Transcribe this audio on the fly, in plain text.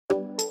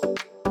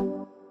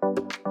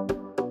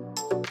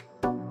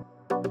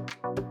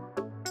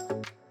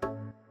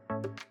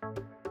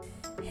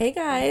Hey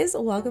guys,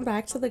 welcome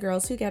back to the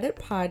Girls Who Get It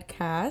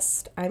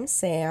podcast. I'm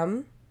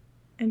Sam.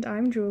 And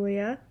I'm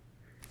Julia.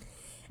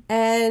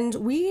 And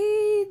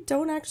we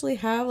don't actually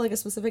have like a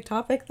specific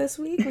topic this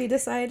week. We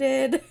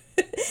decided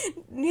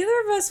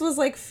neither of us was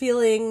like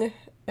feeling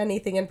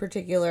anything in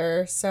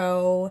particular.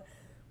 So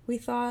we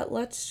thought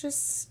let's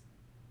just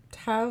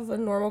have a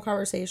normal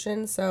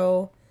conversation.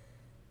 So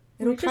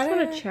We just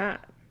want to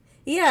chat.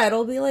 Yeah,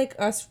 it'll be like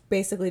us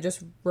basically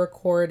just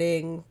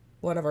recording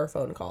one of our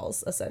phone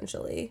calls,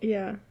 essentially.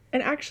 Yeah.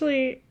 And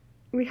actually,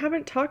 we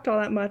haven't talked all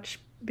that much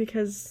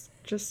because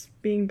just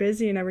being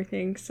busy and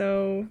everything.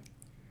 So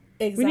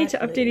Exactly. we need to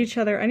update each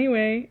other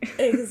anyway.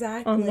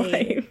 Exactly. On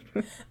life.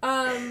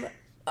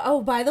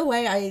 Oh, by the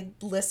way, I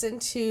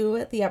listened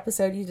to the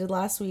episode you did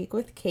last week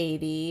with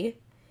Katie.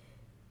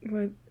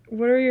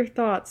 What are your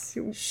thoughts?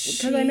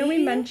 Because I know we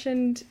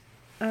mentioned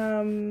you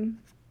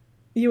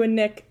and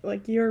Nick,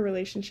 like your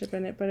relationship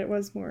in it, but it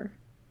was more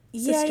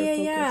sister-focused,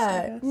 I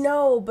guess.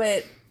 No,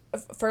 but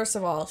first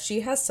of all,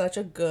 she has such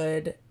a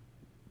good,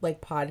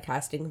 like,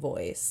 podcasting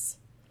voice.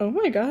 Oh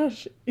my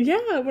gosh.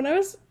 Yeah, when I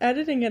was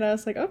editing it, I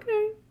was like,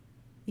 okay.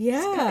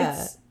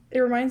 Yeah.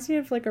 It reminds me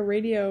of, like, a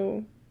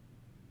radio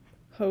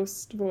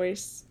host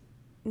voice.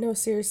 No,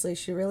 seriously,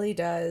 she really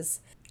does.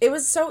 It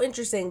was so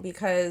interesting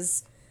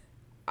because,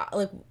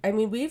 like, I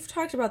mean, we've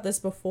talked about this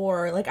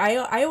before. Like,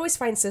 I always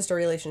find sister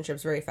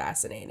relationships very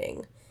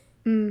fascinating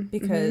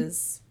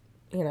because,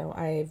 you know,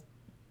 I've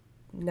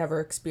never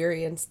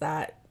experienced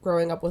that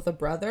growing up with a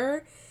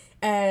brother.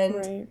 And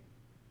right.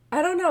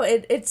 I don't know,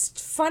 it's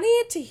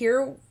funny to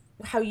hear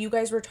how you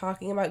guys were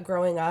talking about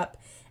growing up,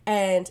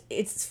 and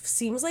it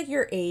seems like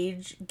your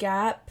age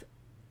gap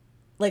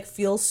like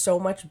feels so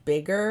much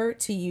bigger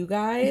to you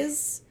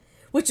guys,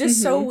 which is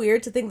so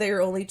weird to think that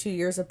you're only 2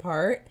 years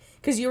apart,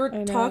 because you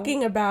were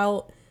talking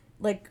about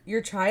like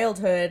your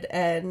childhood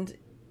and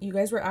you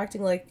guys were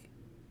acting like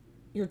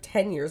you're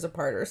 10 years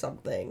apart or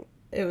something.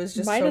 It was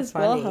just Might so as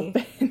funny. Well have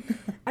been.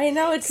 I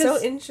know, it's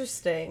so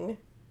interesting.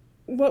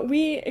 What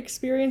we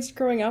experienced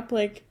growing up,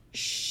 like,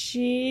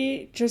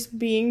 she just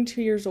being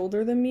 2 years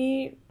older than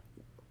me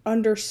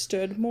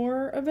understood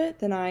more of it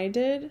than I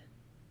did.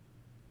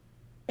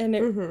 And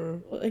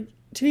it, like,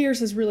 2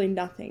 years is really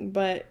nothing,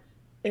 but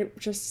it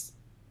just,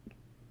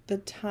 the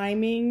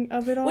timing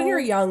of it all. When you're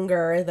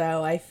younger,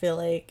 though, I feel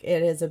like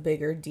it is a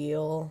bigger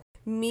deal.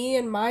 Me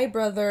and my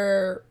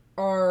brother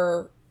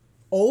are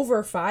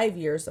over 5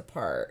 years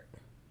apart.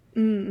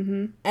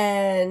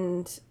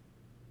 And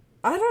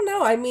I don't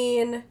know, I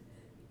mean,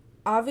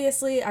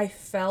 obviously I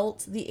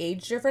felt the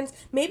age difference,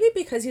 maybe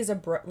because he's a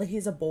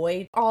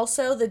boy.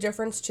 Also, the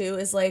difference too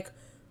is like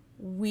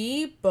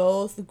we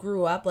both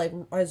grew up like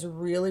as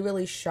really,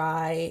 really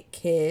shy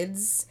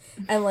kids,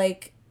 and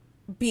like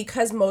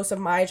because most of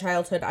my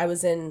childhood I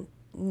was in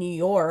New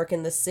York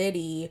in the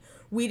city,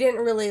 we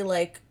didn't really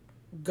like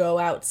go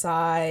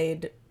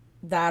outside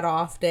that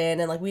often,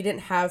 and like we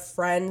didn't have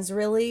friends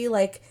really,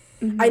 like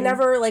I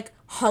never like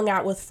hung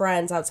out with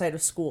friends outside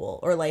of school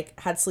or like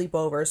had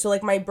sleepovers. So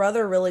like my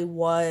brother really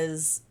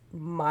was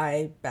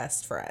my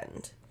best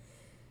friend.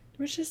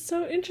 Which is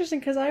so interesting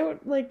because I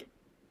would like,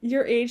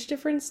 your age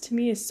difference to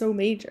me is so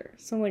major.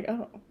 So I'm like,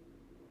 oh,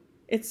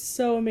 it's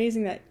so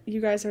amazing that you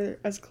guys are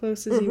as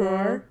close as you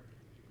are,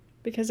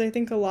 because I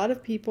think a lot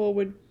of people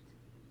would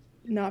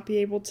not be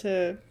able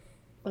to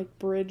like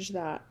bridge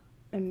that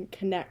and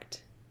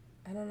connect.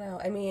 I don't know.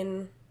 I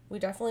mean,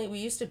 we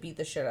used to beat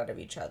the shit out of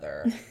each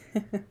other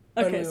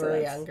when we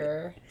were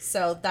younger.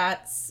 So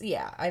that's,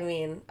 yeah, I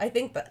mean, I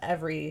think that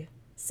every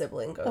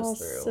sibling goes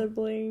through. All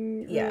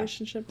sibling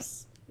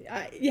relationships.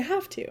 You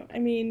have to. I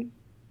mean,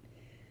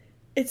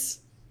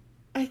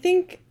 I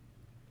think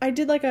I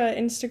did like a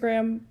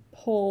Instagram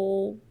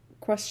poll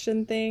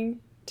question thing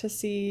to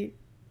see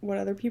what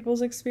other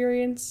people's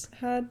experience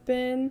had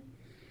been.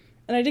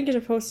 And I didn't get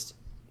to post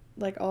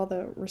like all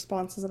the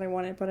responses that I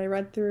wanted, but I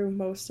read through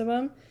most of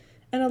them.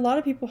 And a lot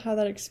of people have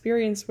that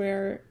experience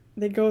where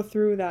they go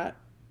through that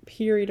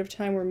period of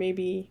time where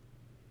maybe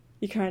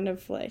you kind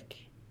of like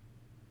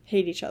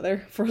hate each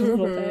other for a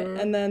little bit.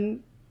 And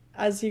then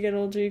as you get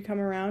older, you come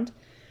around.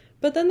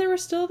 But then there were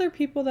still other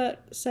people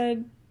that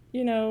said,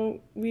 you know,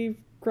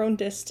 we've grown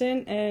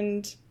distant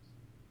and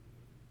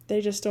they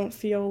just don't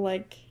feel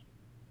like,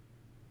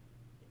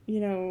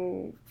 you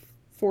know,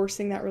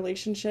 forcing that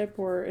relationship,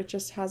 or it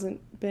just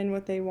hasn't been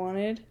what they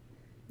wanted.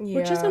 Yeah.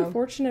 Which is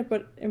unfortunate,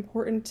 but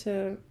important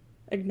to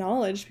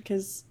acknowledge,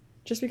 because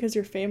just because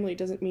you're family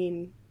doesn't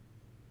mean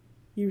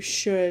you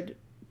should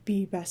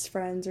be best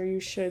friends or you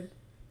should,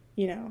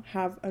 you know,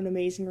 have an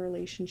amazing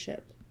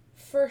relationship.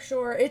 For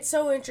sure. It's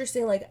so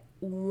interesting, like,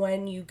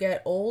 when you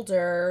get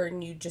older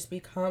and you just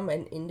become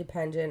an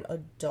independent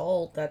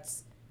adult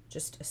that's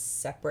just a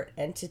separate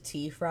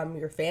entity from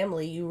your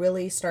family, you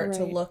really start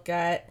to look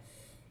at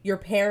your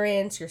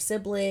parents, your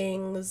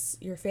siblings,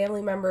 your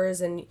family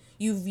members, and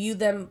you view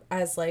them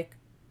as, like,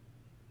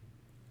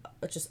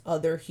 just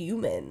other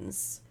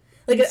humans.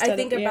 Like, I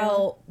think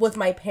about with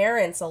my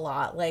parents a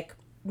lot. Like,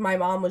 my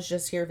mom was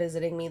just here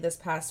visiting me this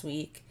past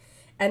week,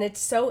 and it's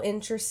so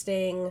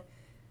interesting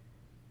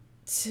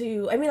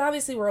I mean,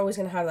 obviously we're always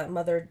going to have that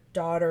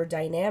mother-daughter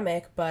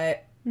dynamic,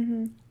 but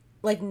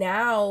like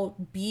now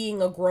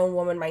being a grown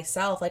woman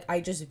myself, like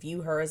I just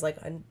view her as like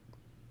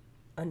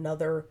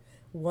another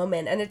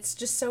woman. And it's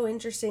just so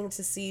interesting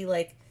to see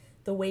like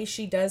the way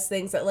she does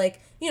things that,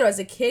 like, you know, as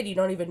a kid, you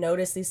don't even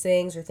notice these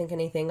things or think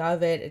anything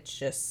of it. It's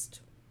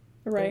just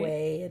the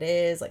way it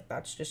is. Like,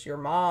 that's just your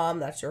mom.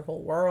 That's your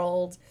whole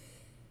world.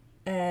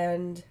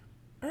 And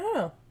I don't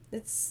know.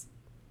 It's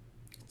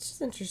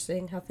just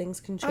interesting how things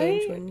can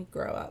change when you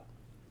grow up.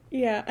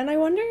 Yeah, and I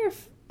wonder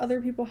if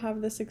other people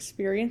have this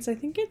experience. I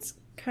think it's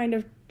kind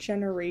of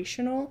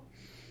generational.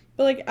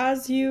 But, like,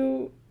 as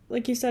you,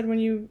 like you said, when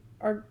you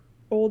are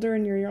older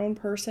and you're your own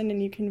person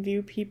and you can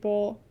view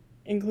people,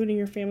 including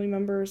your family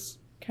members,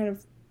 kind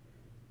of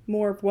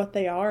more of what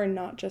they are and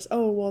not just,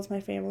 oh, well, it's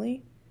my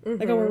family.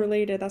 Like, oh, we're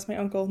related. That's my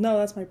uncle. No,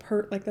 that's my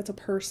that's a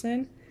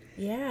person.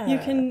 Yeah. You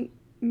can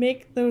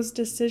make those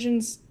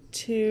decisions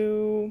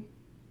to,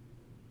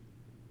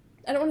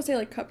 I don't want to say,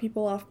 like, cut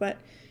people off, but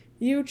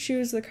you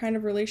choose the kind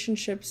of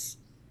relationships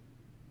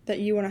that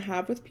you want to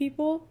have with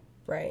people.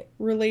 Right.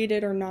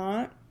 Related or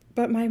not.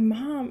 But my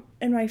mom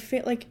and my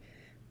like,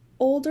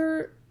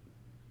 older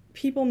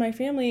people in my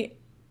family,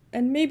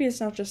 and maybe it's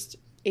not just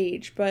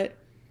age, but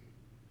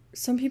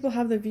some people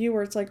have the view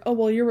where it's like, oh,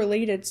 well, you're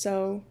related,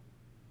 so,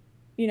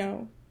 you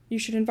know, you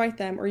should invite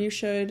them, or you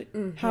should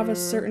have a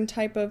certain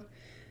type of...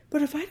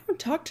 But if I don't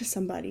talk to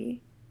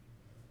somebody,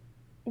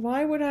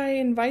 why would I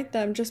invite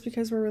them just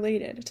because we're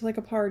related to, like,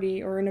 a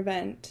party or an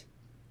event?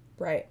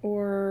 Right.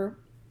 Or,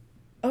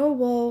 oh,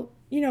 well,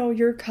 you know,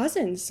 you're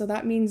cousins, so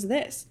that means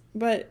this.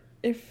 But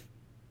if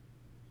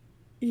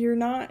you're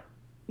not,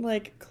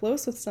 like,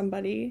 close with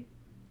somebody,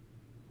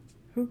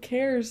 who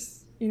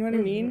cares? You know what I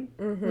mean?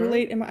 I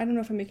don't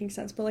know if I'm making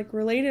sense, but, like,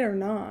 related or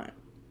not,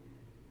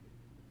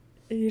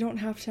 you don't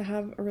have to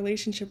have a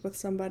relationship with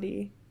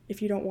somebody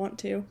if you don't want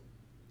to.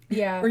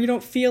 Yeah. Or you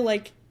don't feel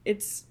like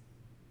it's,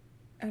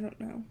 I don't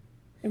know,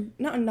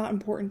 not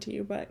important to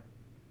you, but...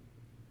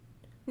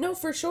 No,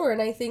 for sure.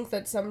 And I think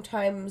that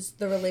sometimes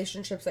the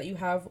relationships that you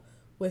have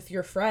with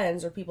your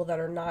friends or people that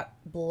are not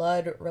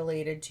blood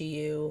related to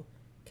you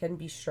can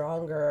be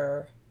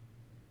stronger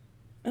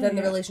than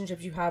the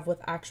relationships you have with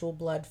actual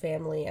blood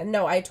family. And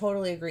no, I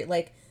totally agree.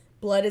 Like,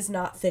 blood is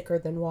not thicker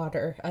than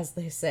water, as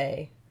they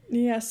say.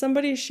 Yeah,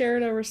 somebody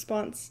shared a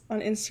response on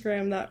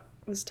Instagram that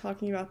was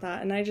talking about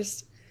that, and I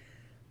just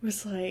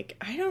was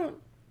like,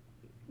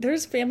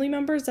 there's family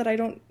members that I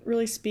don't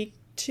really speak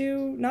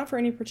to, not for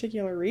any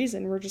particular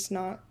reason, we're just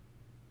not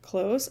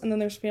close, and then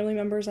there's family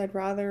members I'd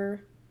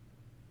rather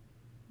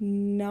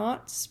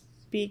not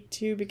speak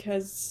to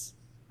because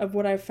of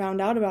what I've found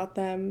out about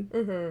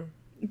them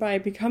by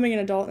becoming an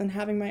adult and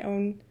having my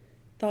own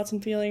thoughts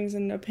and feelings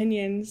and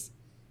opinions,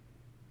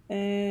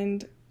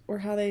 and or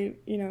how they,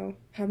 you know,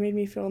 have made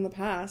me feel in the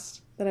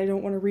past, that I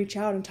don't want to reach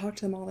out and talk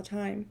to them all the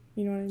time.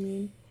 You know what I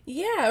mean?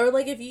 Yeah, or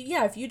like if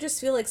you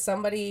just feel like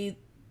somebody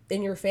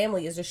in your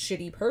family is a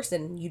shitty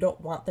person, you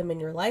don't want them in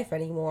your life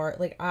anymore.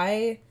 Like,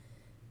 I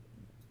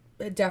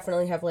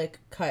definitely have, like,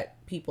 cut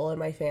people in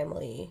my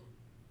family,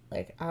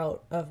 like,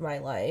 out of my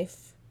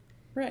life.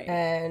 Right.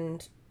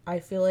 And I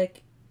feel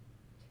like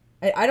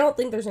I don't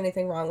think there's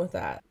anything wrong with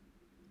that.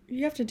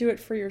 You have to do it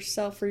for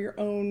yourself, for your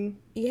own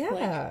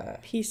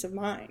like, peace of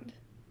mind.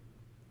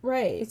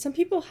 Right. But some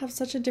people have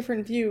such a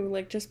different view,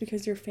 like, just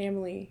because you're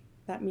family,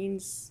 that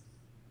means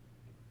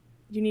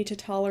you need to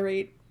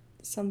tolerate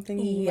something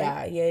you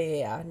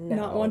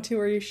not want to,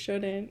 or you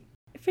shouldn't.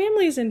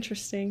 Family is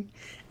interesting.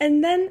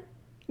 And then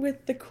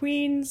with the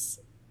Queen's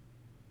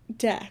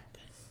death,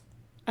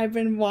 I've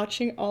been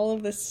watching all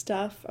of this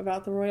stuff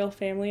about the royal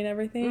family and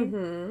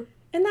everything.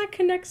 And that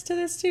connects to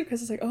this too,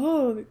 because it's like,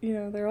 oh, you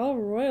know, they're all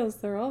royals,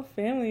 they're all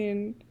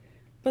family,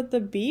 but the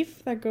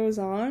beef that goes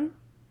on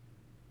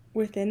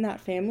within that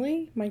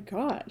family, my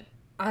God.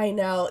 I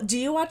know. Do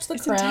you watch The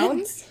Crown?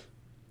 Intense.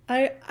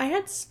 I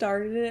had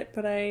started it,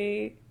 but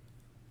I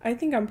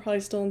think I'm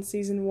probably still in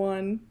season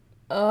 1.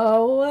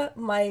 Oh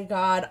my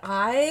God.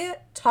 I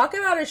talk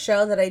about a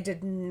show that I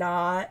did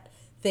not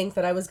think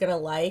that I was gonna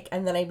like,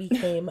 and then I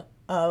became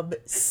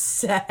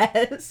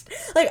obsessed.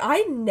 Like,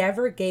 I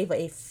never gave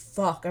a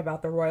fuck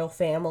about the royal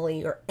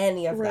family or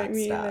any of that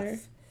stuff. Either.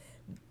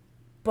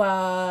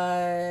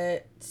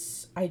 But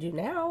I do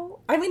now.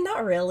 I mean,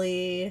 not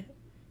really.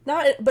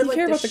 But you like,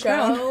 care about the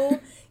show,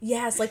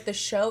 yes, like, the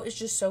show is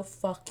just so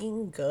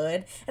fucking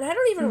good. And I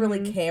don't even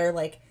really care,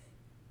 like,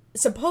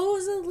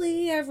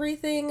 supposedly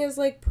everything is,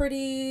 like,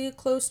 pretty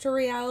close to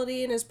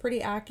reality and is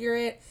pretty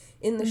accurate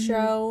in the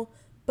show.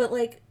 But,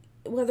 like,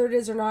 whether it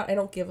is or not, I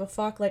don't give a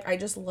fuck. Like, I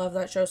just love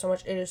that show so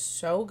much. It is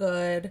so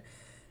good.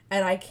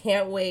 And I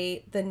can't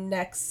wait. The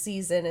next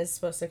season is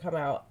supposed to come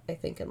out, I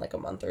think, in, like, a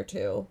month or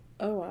 2.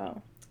 Oh,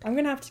 wow. I'm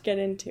gonna have to get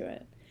into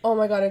it. Oh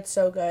my God, it's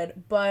so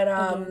good. But,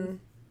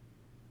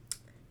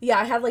 yeah,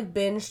 I had, like,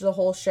 binged the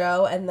whole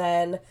show and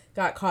then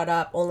got caught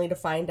up only to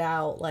find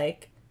out,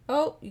 like,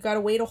 oh, you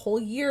gotta wait a whole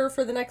year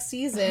for the next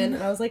season.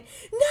 And I was like,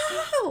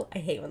 no! I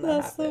hate when that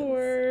happens. That's the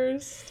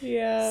worst,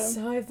 yeah.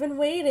 So I've been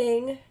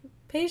waiting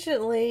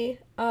patiently.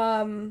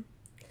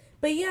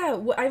 But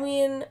yeah, I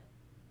mean,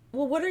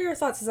 well, what are your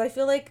thoughts? Because I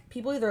feel like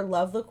people either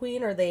love the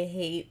queen or they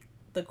hate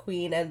the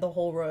queen and the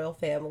whole royal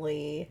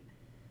family.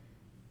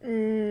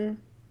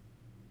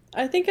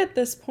 I think at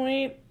this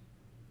point,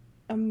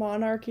 a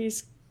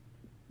monarchy's.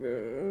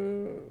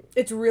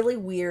 It's really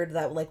weird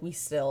that like we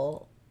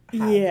still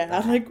have Yeah,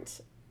 that. like,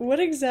 what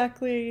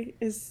exactly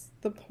is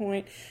the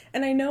point?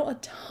 And I know a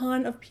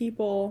ton of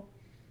people,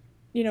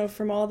 you know,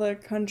 from all the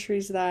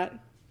countries that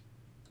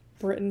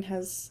Britain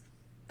has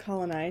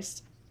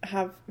colonized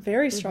have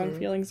very strong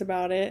feelings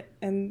about it.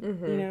 And,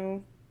 you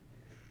know,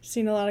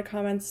 seen a lot of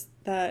comments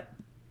that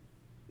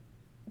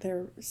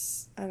they're,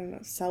 I don't know,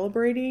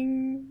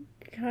 celebrating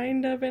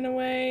kind of in a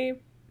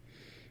way.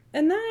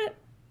 And that,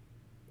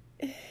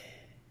 I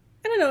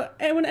don't know,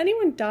 and when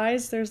anyone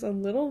dies, there's a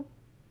little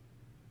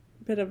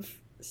bit of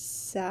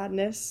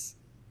sadness.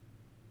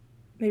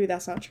 Maybe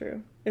that's not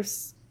true.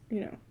 If,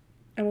 you know,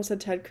 I almost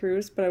said Ted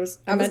Cruz, but I was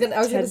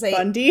gonna say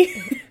Bundy.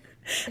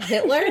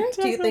 Hitler?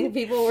 Do you think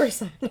people were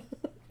sad?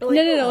 Like,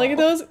 no. Like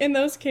in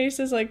those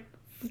cases, like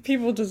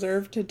people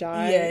deserve to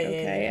die. Yeah,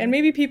 okay, yeah. And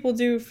maybe people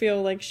do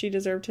feel like she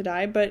deserved to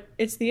die, but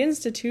it's the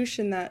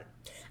institution that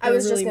I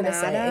was really just gonna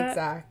mad say at.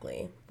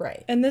 exactly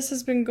right. And this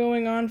has been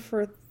going on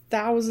for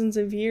thousands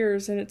of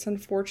years, and it's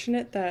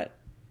unfortunate that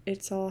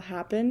it's all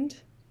happened,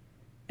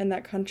 and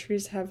that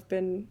countries have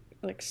been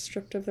like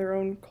stripped of their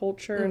own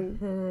culture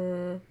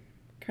and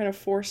kind of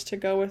forced to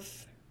go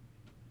with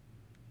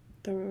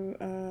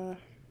the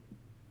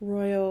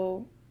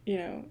royal, you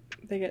know,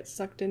 they get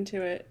sucked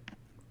into it.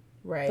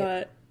 Right.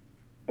 But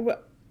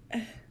what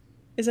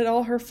is it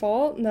all her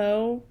fault?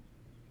 No.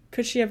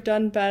 Could she have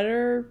done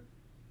better?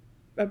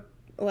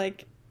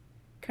 Like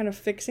kind of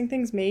fixing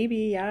things? Maybe,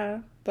 yeah.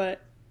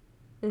 But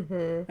I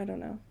don't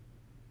know.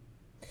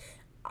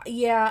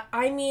 Yeah,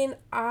 I mean,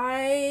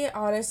 I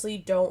honestly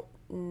don't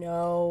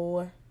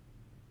know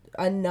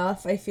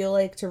enough, I feel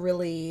like, to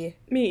really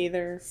Me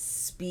either.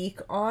 speak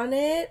on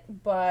it,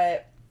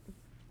 but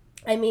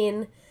I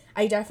mean,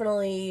 I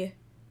definitely,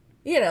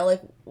 you know,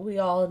 like, we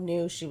all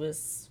knew she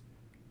was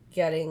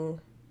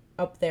getting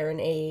up there in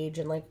age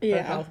and, like,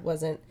 her health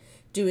wasn't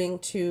doing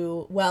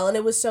too well, and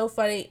it was so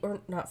funny,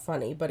 or not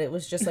funny, but it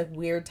was just, like,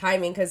 weird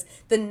timing, because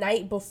the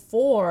night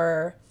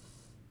before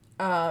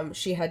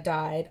she had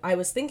died, I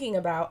was thinking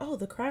about, oh,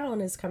 The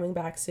Crown is coming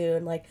back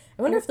soon, like,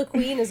 I wonder if the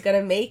Queen is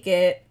gonna make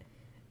it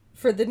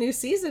for the new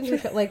season,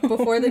 like,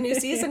 before the new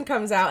season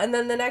comes out, and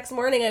then the next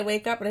morning I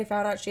wake up and I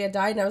found out she had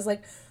died, and I was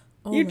like,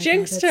 oh, you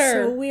jinxed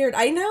her. So weird.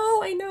 I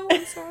know,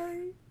 I'm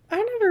sorry.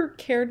 I never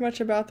cared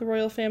much about the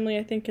royal family.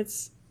 I think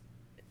it's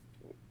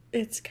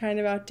kind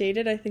of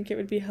outdated. I think it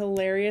would be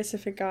hilarious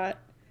if it got,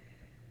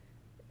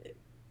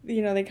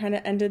 you know, they kind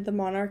of ended the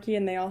monarchy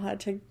and they all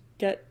had to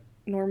get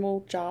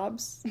normal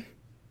jobs.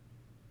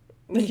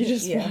 Like, you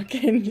just walk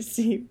in and you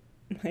see,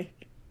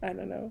 like, I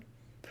don't know,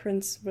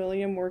 Prince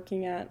William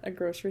working at a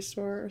grocery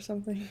store or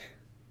something.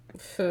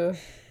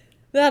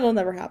 That'll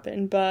never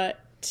happen,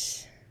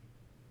 but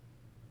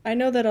I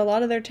know that a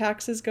lot of their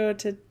taxes go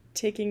to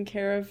taking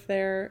care of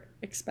their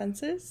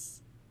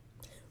expenses.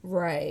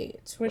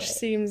 Right. Which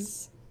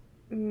seems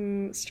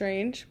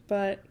strange,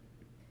 but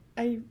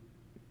like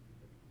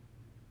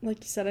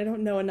you said, I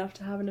don't know enough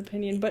to have an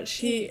opinion, but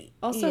she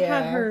also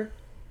had her,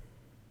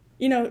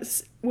 you know,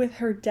 with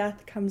her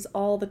death comes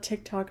all the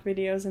TikTok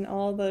videos and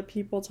all the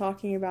people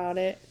talking about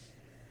it,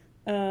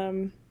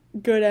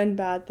 good and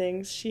bad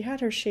things. She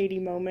had her shady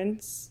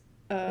moments,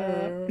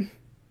 for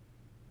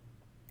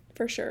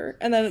sure.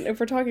 And then if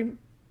we're talking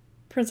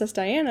Princess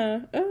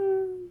Diana,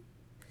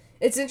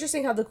 it's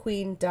interesting how the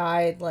Queen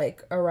died,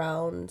 like,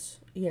 around,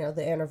 you know,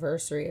 the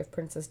anniversary of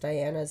Princess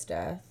Diana's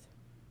death.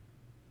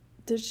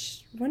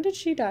 When did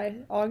she die?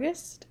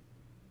 August?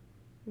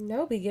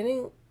 No,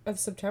 beginning of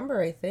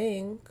September, I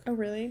think. Oh,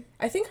 really?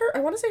 I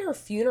want to say her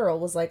funeral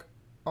was, like,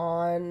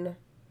 on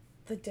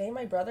the day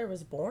my brother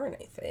was born,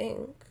 I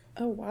think.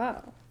 Oh,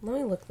 wow. Let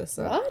me look this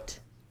up. What?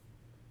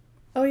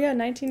 Oh, yeah,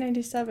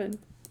 1997.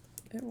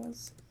 It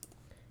was.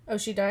 Oh,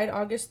 she died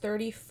August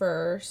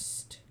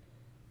 31st.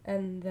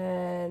 And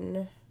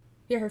then,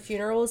 yeah, her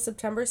funeral was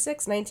September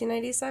 6th,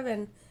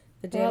 1997.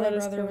 The day my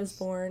brother was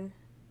born.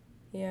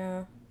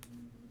 Yeah.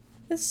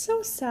 It's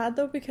so sad,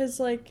 though, because,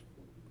 like,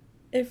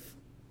 if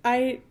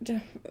I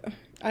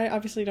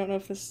obviously don't know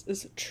if this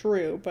is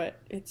true, but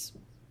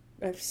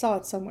I saw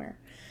it somewhere,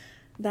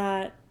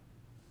 that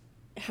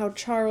how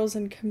Charles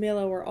and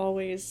Camilla were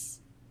always,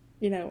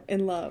 you know,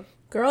 in love.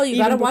 Girl, you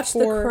gotta watch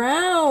The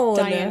Crown.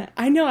 Diana.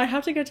 I know, I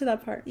have to get to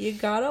that part. You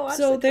gotta watch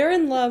So they're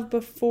in love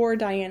before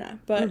Diana,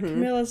 but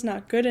Camilla's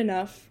not good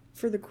enough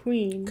for the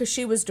Queen. Because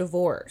she was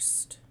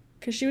divorced.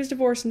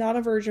 Not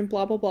a virgin,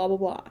 blah, blah, blah, blah,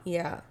 blah.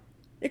 Yeah.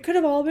 It could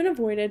have all been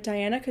avoided.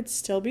 Diana could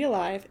still be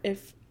alive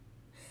if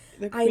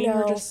the Queen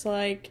were just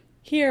like,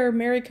 here,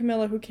 marry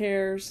Camilla, who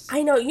cares?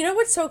 I know. You know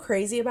what's so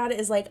crazy about it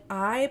is, like,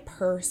 I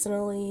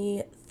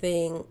personally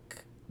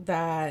think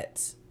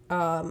that,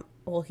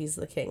 well, he's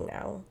the king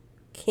now.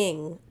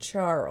 King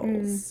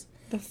Charles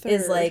the third.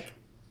 is, like,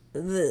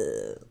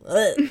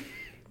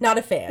 Not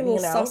a fan, little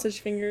you know?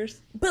 sausage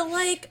fingers. But,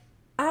 like,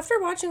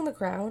 after watching The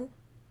Crown,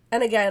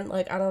 and again,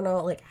 like, I don't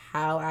know, like,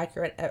 how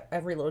accurate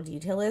every little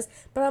detail is,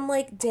 but I'm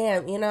like,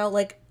 damn, you know,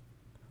 like,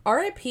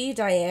 R.I.P.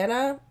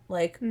 Diana,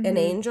 like, an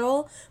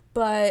angel,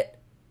 but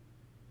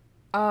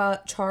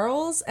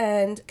Charles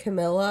and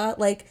Camilla,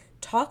 like,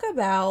 talk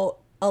about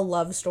a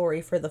love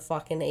story for the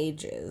fucking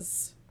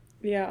ages.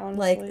 Yeah,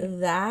 honestly. Like,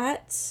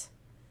 that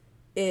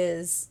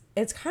is,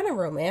 it's kind of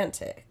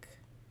romantic.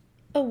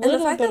 A little,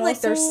 and the fact but that, like,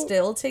 also, they're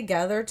still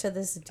together to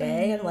this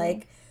day, and,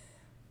 like,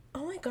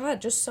 oh my god,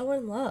 just so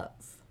in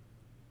love.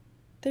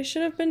 They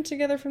should have been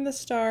together from the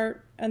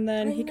start, and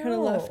then he kind of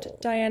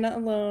left Diana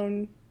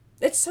alone.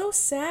 It's so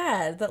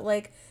sad that,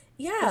 like,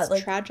 yeah, it's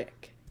like,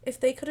 tragic. If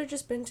they could have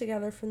just been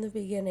together from the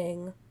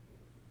beginning.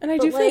 And I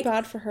do feel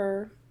bad for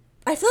her.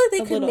 I feel like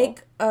they could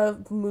make a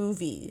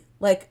movie,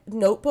 like,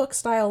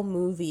 Notebook-style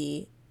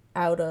movie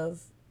out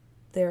of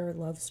their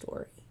love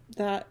story.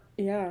 That,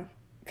 yeah.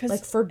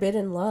 Like,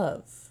 forbidden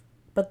love.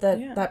 But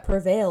that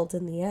prevailed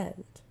in the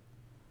end.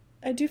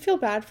 I do feel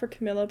bad for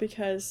Camilla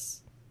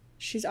because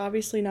she's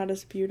obviously not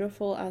as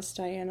beautiful as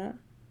Diana.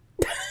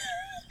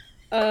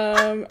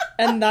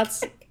 And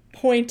that's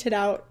pointed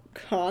out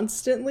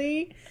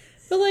constantly.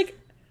 But, like,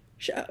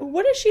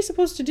 what is she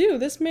supposed to do?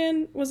 This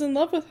man was in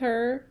love with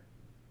her.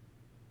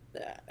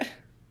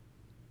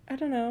 I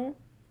don't know.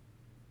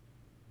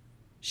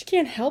 She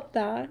can't help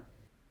that.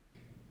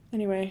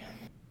 Anyway.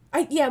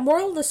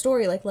 Moral of the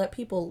story, like, let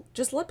people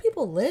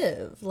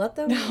live. Let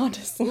them...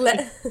 Honestly.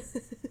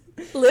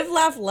 Live,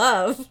 laugh,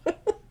 love.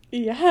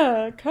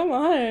 Yeah, come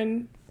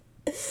on.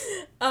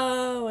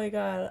 Oh my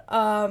god.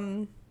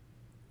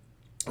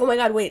 Oh my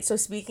god, wait, so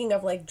speaking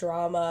of, like,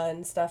 drama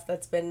and stuff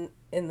that's been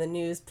in the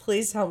news,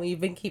 please tell me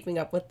you've been keeping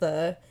up with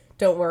the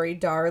Don't Worry,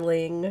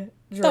 Darling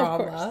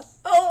drama. Of course.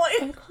 Oh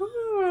my... Of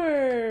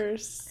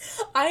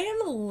course. I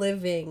am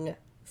living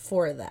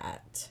for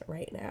that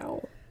right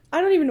now. I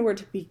don't even know where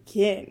to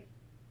begin.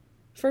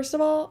 First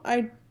of all,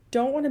 I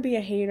don't want to be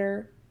a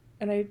hater,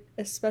 and I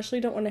especially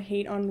don't want to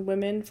hate on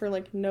women for,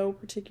 like, no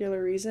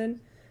particular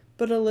reason,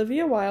 but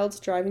Olivia Wilde's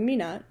driving me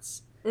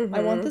nuts. Mm-hmm.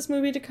 I want this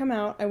movie to come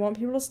out. I want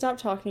people to stop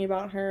talking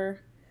about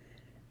her.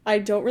 I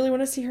don't really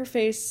want to see her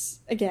face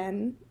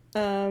again.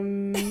 Well,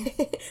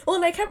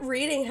 and I kept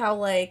reading how,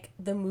 like,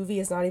 the movie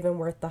is not even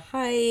worth the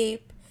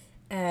hype,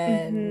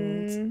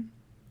 and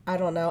I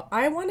don't know.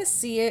 I want to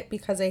see it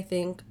because I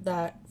think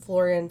that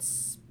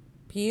Florence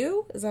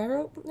Pugh, is that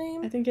her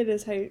name? I think it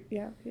is.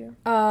 Yeah, Pugh.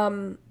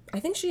 I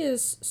think she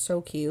is so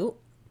cute.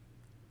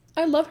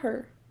 I love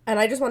her. And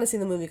I just want to see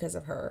the movie because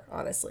of her,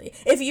 honestly.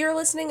 If you're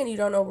listening and you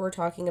don't know what we're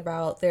talking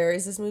about, there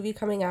is this movie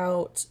coming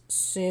out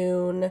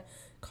soon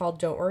called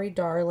Don't Worry,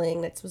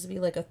 Darling. It's supposed to be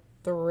like a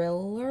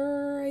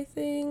thriller, I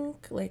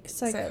think. Like,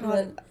 set in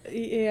the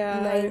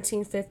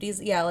 1950s.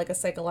 Yeah, like a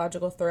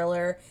psychological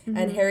thriller. Mm-hmm.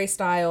 And Harry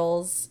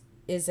Styles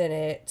is in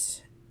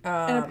it.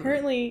 And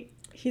apparently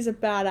he's a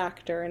bad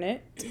actor in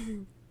it.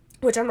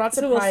 Which I'm not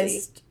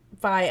surprised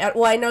by.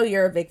 Well, I know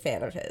you're a big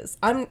fan of his.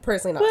 I'm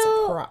personally not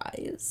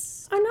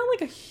surprised. I'm not,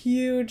 like, a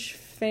huge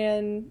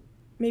fan,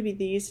 maybe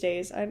these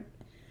days. I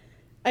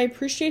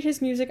appreciate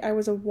his music. I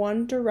was a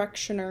One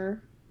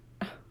Directioner.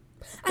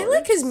 I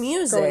like his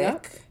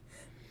music.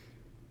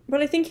 But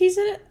I think he's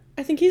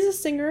a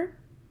singer.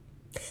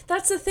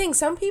 That's the thing.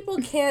 Some people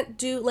can't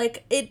do,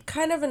 like, it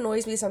kind of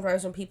annoys me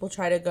sometimes when people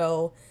try to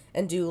go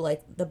and do,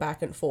 like, the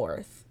back and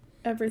forth.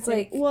 Everything.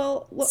 Like,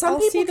 well, some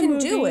people can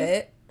do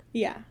it.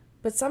 Yeah.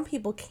 But some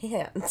people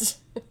can't.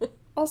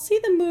 I'll see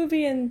the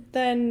movie and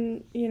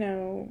then, you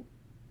know...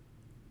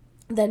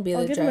 Then be the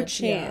judge. I'll give him a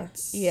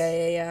chance.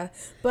 Yeah.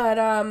 But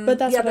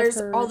that's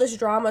there's all this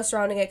drama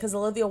surrounding it because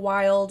Olivia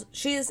Wilde,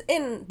 she's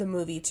in the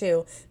movie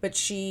too, but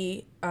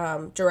she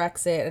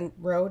directs it and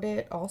wrote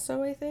it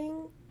also, I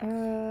think.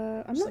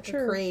 I'm she's not like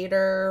sure. A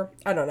creator.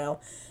 I don't know.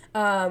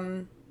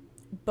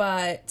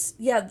 But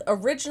yeah,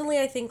 originally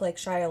I think like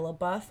Shia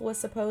LaBeouf was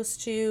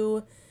supposed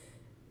to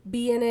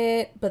be in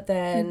it, but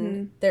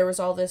then there was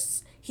all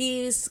this,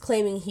 he's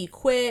claiming he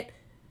quit.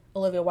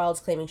 Olivia Wilde's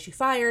claiming she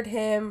fired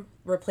him,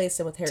 replaced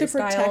him with Harry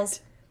Styles. To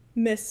protect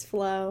Miss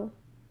Flo.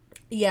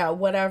 Yeah,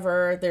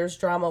 whatever. There's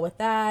drama with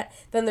that.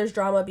 Then there's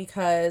drama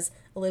because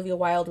Olivia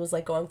Wilde was,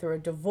 like, going through a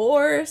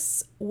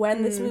divorce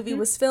when this movie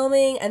was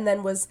filming, and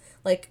then was,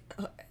 like,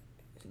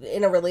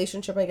 in a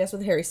relationship, I guess,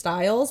 with Harry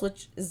Styles,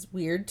 which is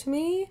weird to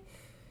me.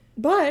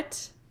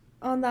 But,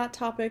 on that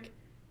topic,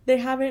 they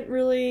haven't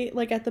really,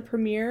 like, at the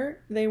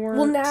premiere, they weren't...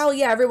 Well, now,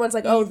 yeah, everyone's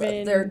like, oh,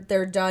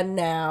 they're done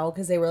now,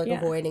 because they were, like,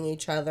 avoiding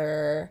each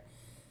other.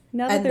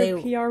 Now that their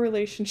PR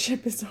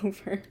relationship is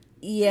over.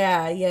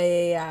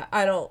 Yeah.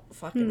 I don't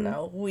fucking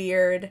know.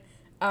 Weird.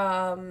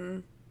 I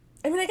mean,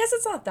 I guess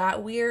it's not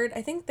that weird.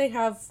 I think they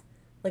have,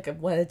 like, a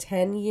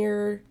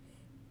 10-year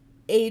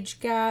age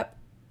gap.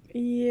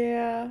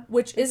 Yeah.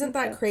 Which isn't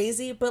that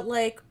crazy, but,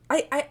 like,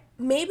 I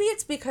maybe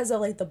it's because of,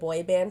 like, the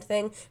boy band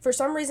thing. For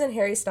some reason,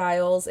 Harry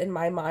Styles, in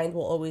my mind,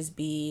 will always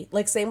be,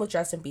 like, same with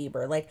Justin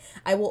Bieber. Like,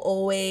 I will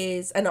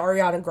always, and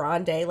Ariana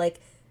Grande,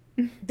 like,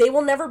 they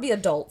will never be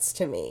adults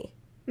to me.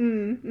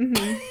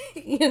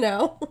 You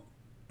know?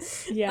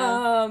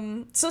 Yeah.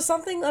 So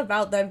something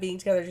about them being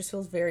together just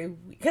feels very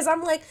weird. Because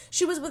I'm like,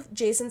 she was with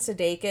Jason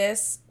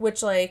Sudeikis,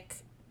 which, like,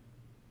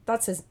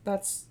 is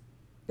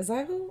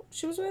that who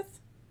she was with?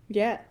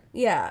 Yeah.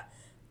 Yeah.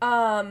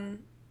 And,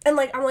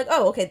 like, I'm like,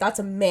 oh, okay, that's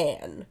a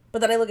man.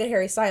 But then I look at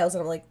Harry Styles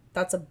and I'm like,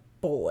 that's a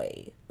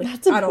boy. Like,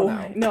 That's a I don't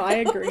boy. know. No, I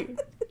agree.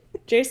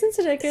 Jason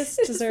Sudeikis It just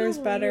deserves feels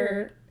better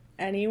weird.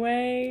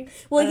 anyway.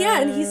 Well,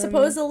 yeah, and he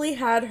supposedly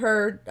had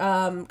her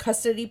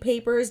custody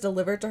papers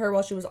delivered to her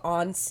while she was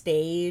on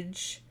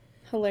stage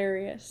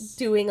Hilarious.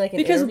 doing, like, an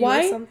Because interview or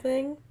why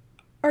something.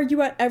 are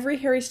you at every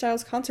Harry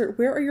Styles concert?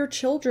 Where are your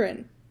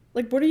children?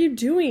 Like, what are you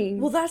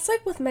doing? Well, that's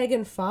like with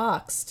Megan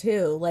Fox,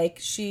 too. Like,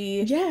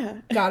 she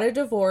Yeah. got a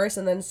divorce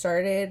and then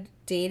started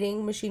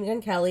dating Machine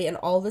Gun Kelly, and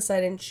all of a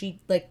sudden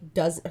she, like,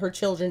 her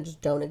children just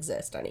don't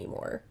exist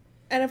anymore.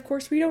 And of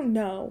course, we don't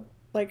know,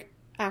 like,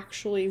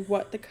 actually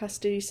what the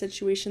custody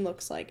situation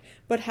looks like.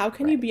 But how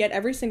can you be at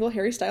every single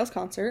Harry Styles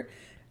concert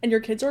and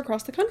your kids are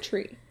across the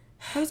country?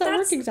 How does that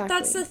work exactly?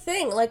 That's the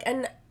thing. Like,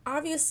 and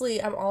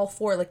obviously I'm all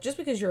for, like, just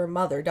because you're a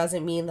mother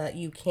doesn't mean that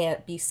you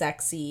can't be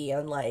sexy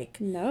and,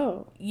 like,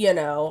 No. you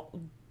know,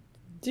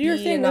 Do your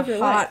be thing, in live a your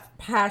hot, life.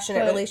 passionate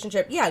But-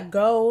 relationship. Yeah,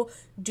 go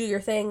do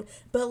your thing.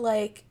 But,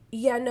 like,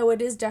 yeah, no,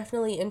 it is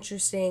definitely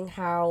interesting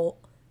how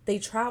they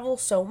travel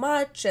so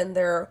much and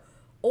they're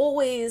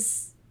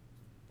always,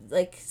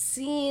 like,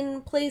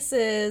 seeing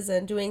places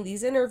and doing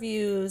these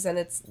interviews. And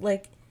it's,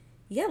 like,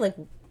 yeah, like,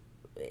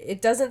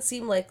 it doesn't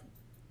seem like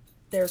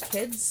their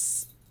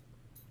kids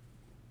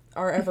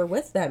are ever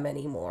with them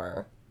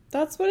anymore.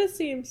 That's what it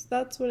seems.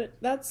 I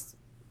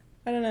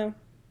don't know.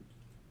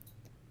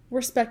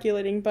 We're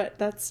speculating, but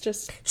that's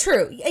just...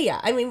 True. Yeah.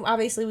 I mean,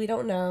 obviously we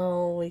don't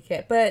know. We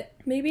can't. But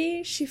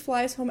Maybe she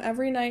flies home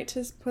every night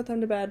to put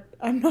them to bed.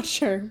 I'm not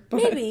sure.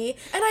 But... maybe.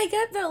 And I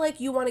get that, like,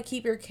 you want to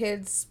keep your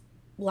kids'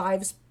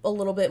 lives a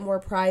little bit more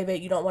private.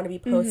 You don't want to be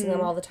posting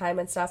them all the time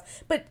and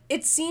stuff. But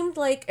it seemed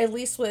like, at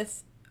least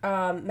with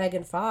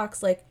Megan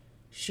Fox, like,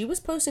 she was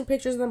posting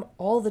pictures of them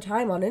all the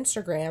time on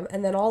Instagram.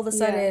 And then all of a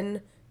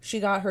sudden, she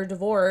got her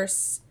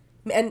divorce.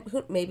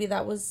 And maybe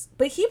that was...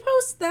 But he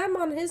posts them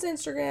on his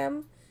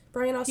Instagram.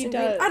 Brian Austin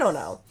Green. I don't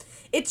know.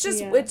 It's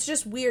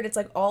just weird. It's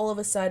like all of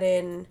a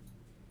sudden,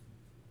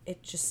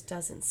 it just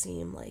doesn't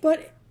seem like.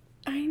 But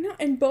I know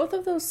in both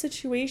of those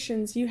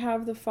situations, you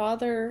have the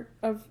father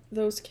of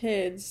those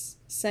kids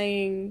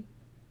saying,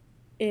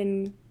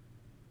 in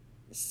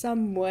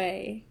some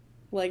way,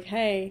 like,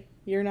 "Hey,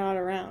 you're not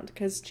around,"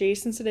 because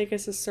Jason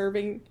Sudeikis is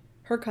serving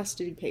her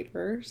custody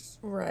papers.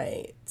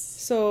 Right.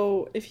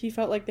 So if he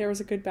felt like there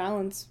was a good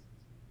balance,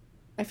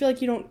 I feel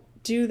like you don't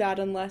do that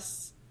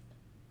unless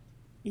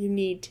you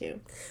need to.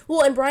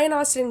 Well, and Brian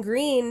Austin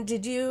Green,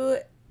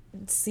 were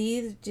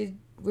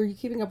you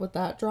keeping up with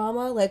that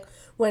drama? Like,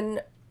 when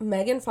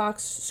Megan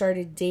Fox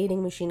started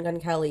dating Machine Gun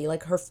Kelly,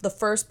 like, the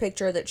first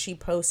picture that she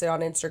posted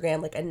on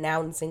Instagram, like,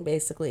 announcing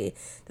basically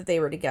that they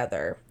were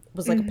together,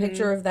 was like a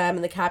picture of them,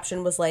 and the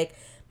caption was like,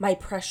 "My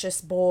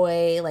precious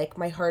boy, like,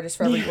 my heart is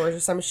forever yours," or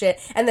some shit.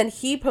 And then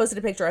he posted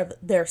a picture of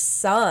their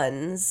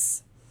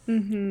sons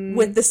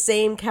with the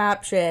same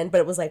caption, but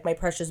it was like, "My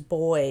precious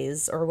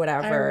boys," or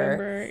whatever. I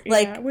remember,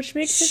 like, which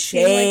makes it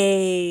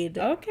shade.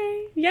 seem like,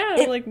 okay,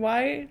 yeah, like,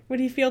 why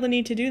would he feel the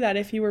need to do that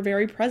if you were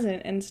very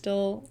present and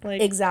still,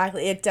 like...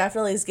 Exactly. It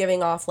definitely is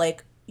giving off,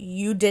 like,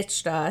 you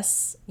ditched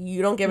us.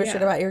 You don't give a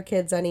shit about your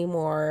kids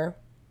anymore.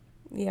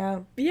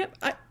 Yeah. Yep,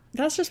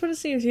 that's just what it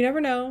seems. You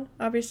never know,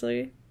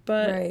 obviously,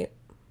 but right.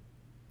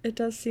 It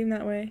does seem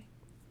that way.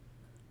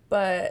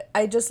 But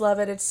I just love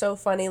it. It's so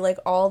funny. Like,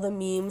 all the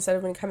memes that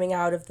have been coming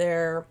out of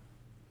their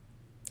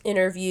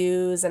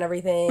interviews and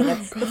everything.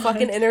 Like, the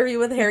fucking interview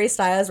with Harry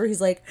Styles where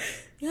he's like,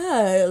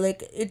 yeah,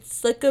 like,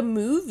 it's like a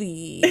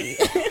movie.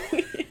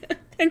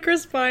 And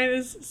Chris Pine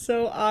is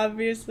so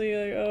obviously,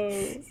 like, oh,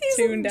 he's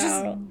tuned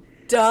out.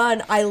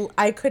 Done.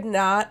 I could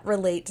not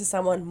relate to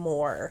someone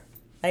more.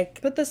 Like,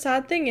 but the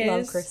sad thing is...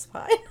 love Chris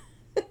Pine.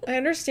 I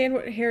understand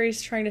what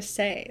Harry's trying to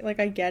say. Like,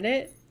 I get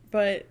it,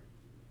 but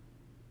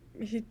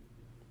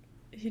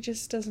he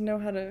just doesn't know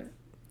how to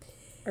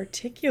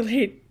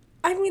articulate.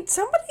 I mean,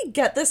 somebody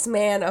get this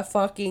man a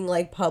fucking,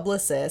 like,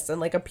 publicist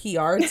and, like, a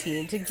PR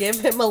team to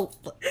give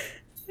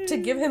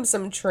him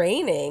some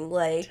training.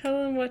 Like,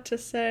 tell him what to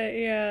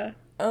say. Yeah.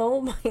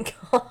 Oh my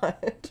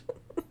god.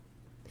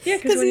 Yeah,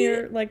 because when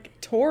you're, like,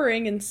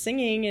 touring and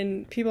singing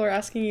and people are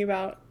asking you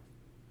about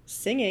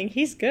singing,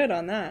 he's good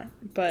on that.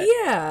 But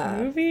yeah,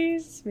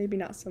 movies, maybe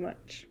not so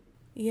much.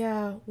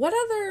 Yeah. What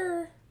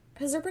other...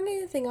 Has there been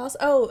anything else?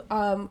 Oh,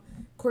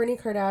 Kourtney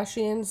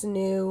Kardashian's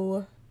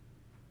new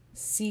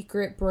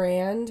secret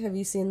brand. Have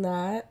you seen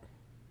that?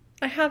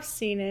 I have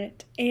seen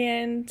it,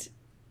 and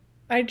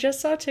I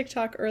just saw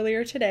TikTok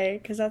earlier today,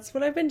 because that's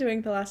what I've been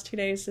doing the last 2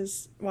 days,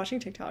 is watching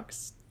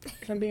TikToks,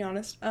 if I'm being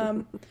honest.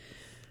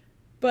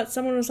 But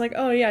someone was like,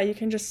 oh yeah, you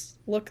can just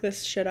look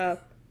this shit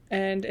up,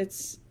 and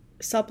it's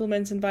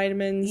supplements and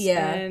vitamins,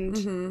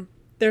 and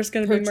there's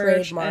going to be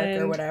merch.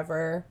 Trademark or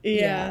whatever.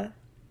 Yeah.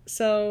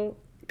 So,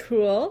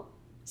 cool.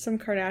 some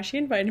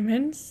Kardashian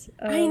vitamins.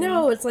 I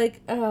know, it's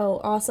like, oh,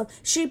 awesome.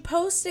 She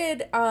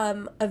posted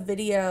a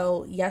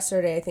video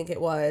yesterday, I think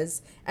it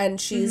was, and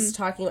she's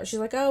talking about, she's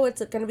like, oh,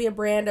 it's going to be a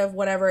brand of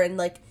whatever, and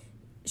like,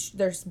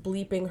 there's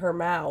bleeping her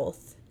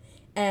mouth.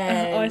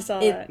 And I saw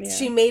that, yeah.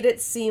 She made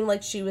it seem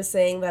like she was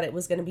saying that it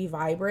was going to be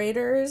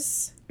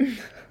vibrators.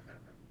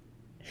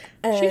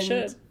 She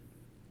should.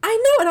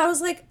 I know, and I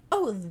was like,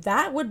 oh,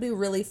 that would be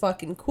really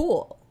fucking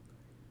cool.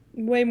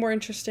 Way more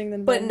interesting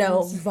than vitamins. But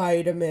no,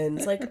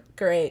 vitamins. Like,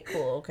 great,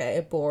 cool,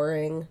 okay,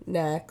 boring.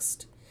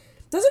 Next.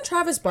 Doesn't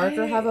Travis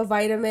Barker have a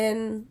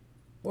vitamin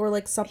or,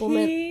 like,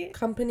 supplement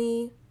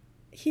company?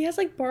 He has,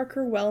 like,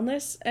 Barker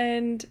Wellness,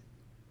 and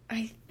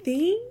I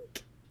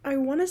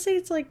want to say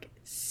it's, like,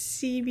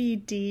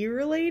 CBD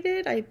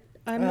related.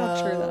 I'm not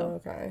sure,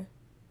 though. Okay.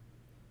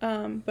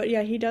 But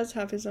yeah, he does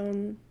have his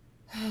own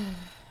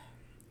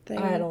thing.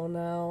 I don't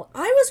know.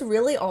 I was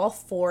really all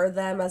for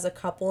them as a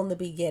couple in the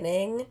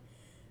beginning.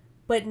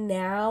 But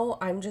now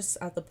I'm just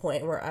at the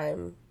point where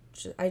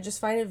I just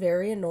find it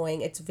very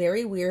annoying. It's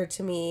very weird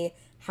to me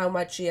how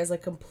much she has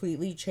like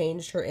completely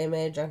changed her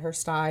image and her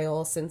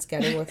style since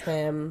getting with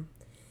him.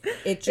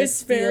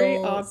 It's very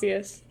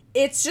obvious.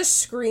 It's just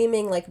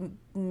screaming like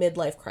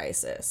midlife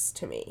crisis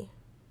to me.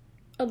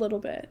 A little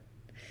bit.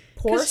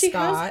 Poor Scott. She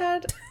has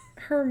had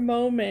her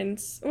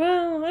moments.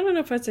 Well, I don't know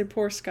if I'd say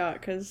poor Scott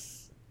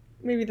because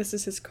maybe this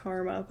is his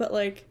karma, but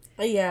like.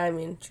 Yeah, I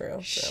mean, true.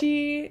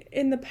 She,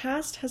 in the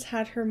past, has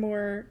had her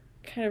more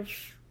kind of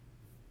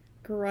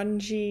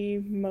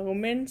grungy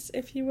moments,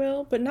 if you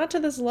will, but not to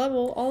this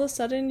level. All of a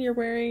sudden, you're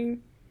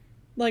wearing,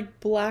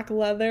 like, black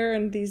leather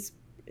and these...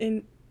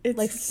 It's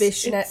like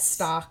fishnet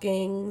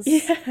stockings.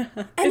 Yeah.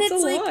 And it's a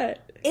like, lot.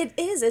 It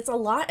is. It's a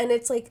lot. And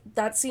it's like,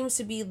 that seems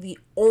to be the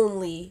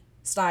only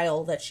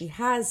style that she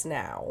has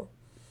now.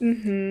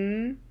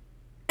 Mm-hmm.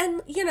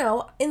 And, you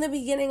know, in the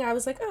beginning, I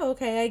was like, oh,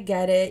 okay, I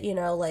get it. You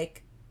know,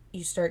 like...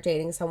 you start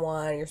dating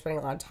someone, you're spending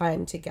a lot of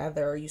time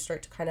together, you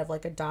start to kind of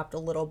like adopt a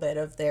little bit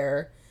of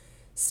their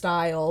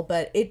style,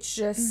 but it's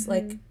just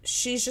like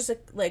she's just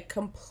like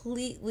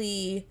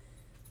completely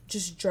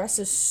just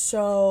dresses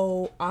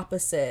so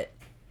opposite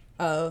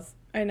of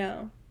I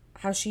know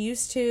how she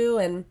used to,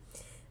 and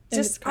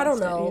just constant, I don't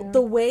know, yeah.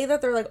 the way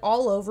that they're like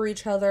all over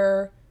each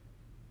other.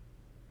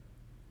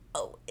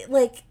 Oh,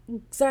 like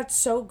that's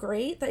so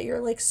great that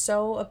you're like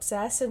so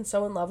obsessed and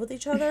so in love with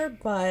each other,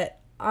 but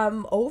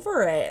I'm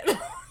over it.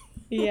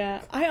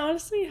 Yeah, I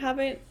honestly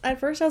haven't.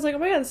 At first, I was like, oh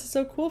my god, this is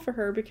so cool for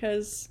her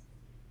because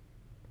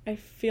I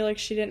feel like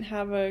she didn't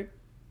have a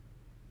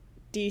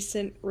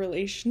decent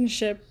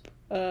relationship.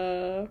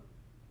 I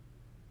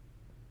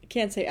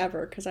can't say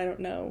ever because I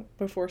don't know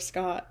before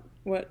Scott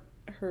what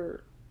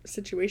her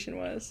situation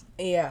was.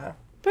 Yeah.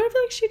 But I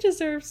feel like she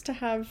deserves to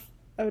have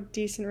a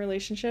decent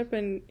relationship,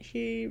 and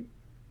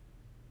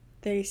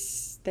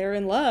they're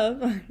in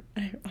love,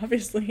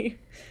 obviously.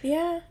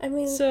 Yeah, I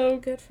mean, so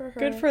good for her.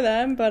 Good for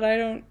them, but I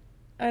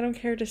don't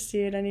care to see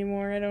it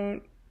anymore.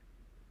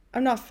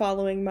 I'm not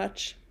following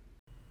much.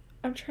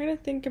 I'm trying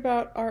to think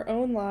about our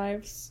own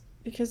lives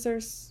because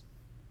there's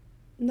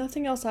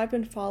nothing else I've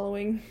been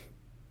following.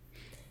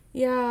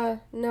 Yeah,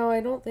 no,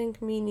 I don't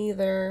think me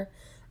neither.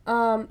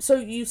 So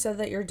you said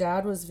that your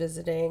dad was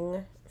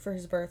visiting for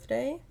his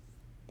birthday?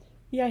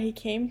 Yeah, he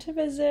came to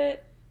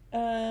visit.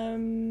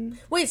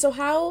 Wait, so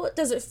how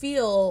does it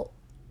feel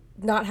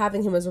not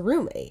having him as a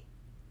roommate?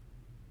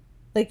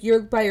 Like,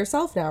 you're by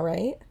yourself now,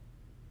 right?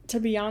 To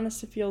be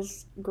honest, it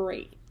feels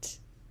great.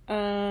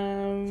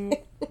 I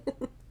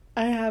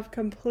have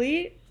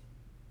complete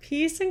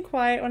peace and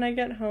quiet when I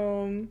get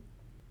home.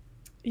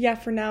 Yeah,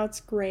 for now it's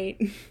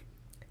great.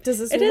 Does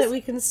this mean that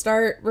we can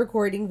start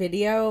recording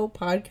video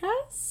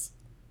podcasts?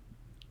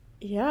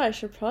 Yeah, I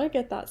should probably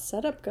get that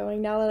setup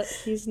going now that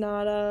he's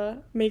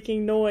not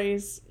making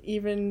noise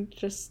even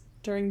just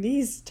during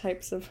these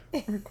types of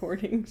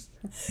recordings.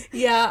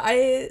 Yeah,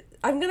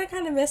 I'm gonna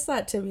kind of miss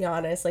that, to be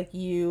honest. Like,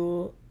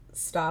 you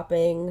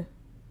stopping.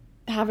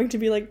 Having to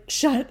be like,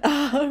 shut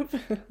up.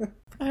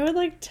 I would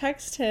like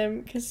text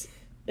him because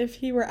if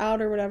he were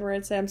out or whatever,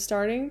 I'd say, I'm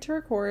starting to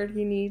record.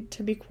 You need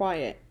to be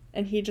quiet.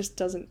 And he just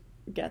doesn't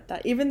get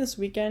that. Even this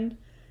weekend,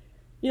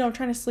 you know, I'm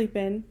trying to sleep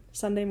in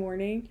Sunday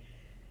morning.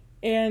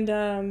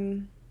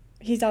 And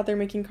he's out there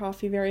making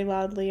coffee very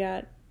loudly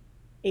at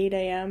 8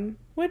 a.m.,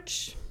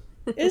 which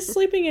is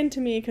sleeping into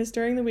me because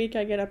during the week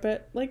I get up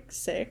at like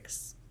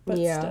 6. But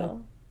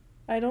still,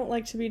 I don't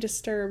like to be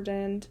disturbed,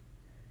 and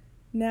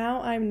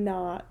now I'm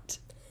not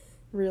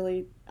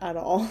really at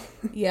all.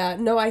 Yeah,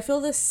 no, I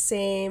feel the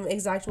same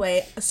exact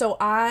way. So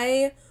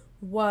I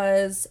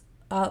was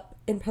up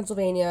in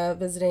Pennsylvania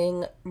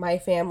visiting my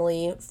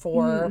family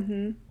for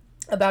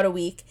about a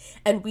week,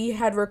 and we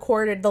had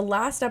recorded the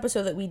last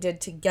episode that we did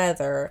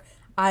together.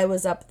 I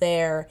was up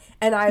there,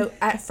 and I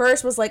at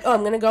first was like, oh,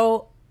 I'm gonna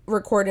go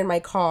record in my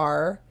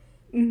car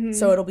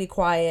so it'll be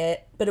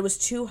quiet, but it was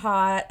too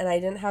hot and I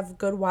didn't have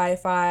good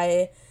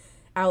Wi-Fi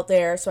out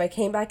there, so I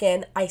came back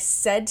in. I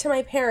said to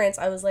my parents,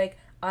 I was like,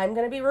 I'm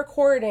gonna be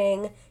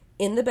recording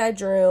in the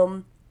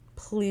bedroom,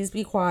 please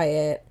be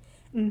quiet.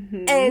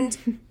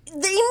 And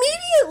They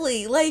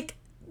immediately, like,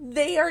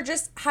 they are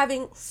just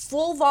having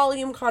full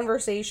volume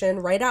conversation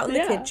right out in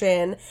the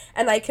kitchen,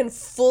 and I can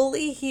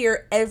fully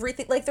hear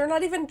everything. Like, they're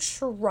not even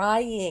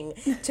trying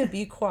to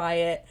be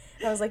quiet.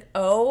 And I was like,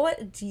 oh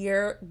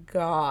dear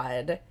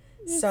God.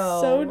 It's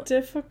so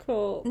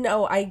difficult.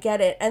 No, I get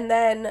it. And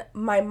then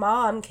my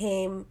mom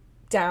came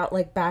down,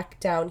 like, back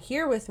down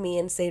here with me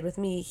and stayed with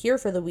me here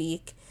for the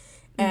week.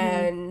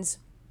 And,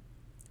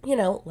 you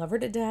know, love her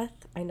to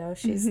death. I know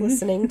she's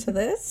listening to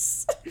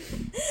this.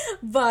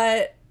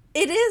 But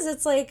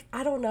it's like,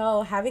 I don't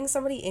know, having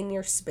somebody in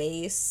your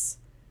space,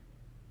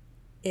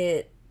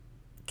 it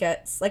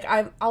gets, like,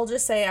 I'll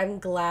just say I'm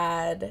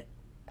glad.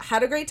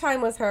 Had a great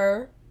time with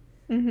her.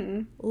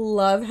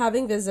 Love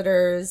having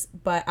visitors,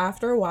 but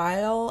after a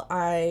while,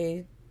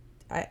 I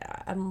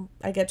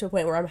get to a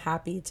point where I'm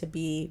happy to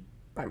be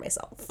by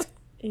myself.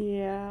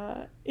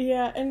 Yeah,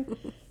 and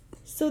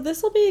so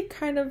this will be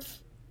kind of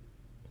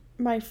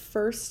my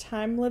first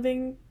time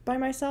living by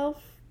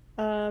myself.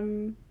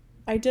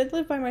 I did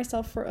live by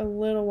myself for a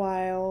little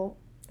while.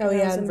 Oh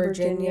yeah, in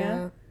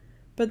Virginia.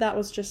 But that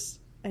was just,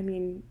 I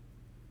mean,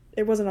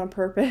 it wasn't on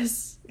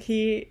purpose.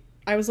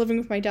 I was living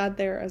with my dad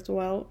there as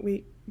well,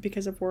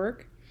 because of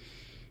work.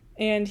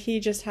 And he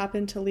just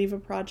happened to leave a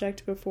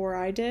project before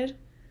I did.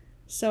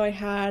 So I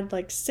had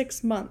like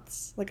 6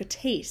 months, like a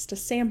taste, a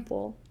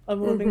sample of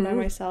living by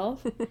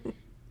myself.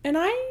 And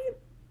I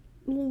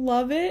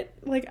love it.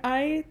 Like,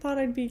 I thought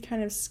I'd be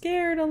kind of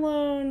scared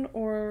alone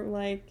or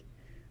like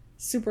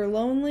super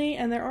lonely.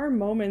 And there are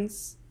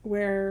moments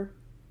where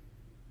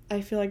I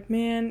feel like,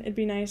 man, it'd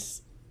be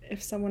nice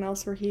if someone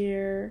else were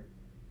here.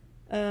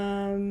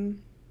 Or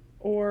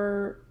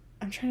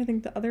I'm trying to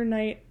think the other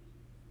night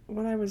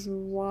what I was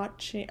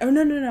watching. Oh,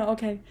 no.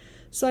 Okay.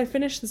 So I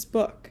finished this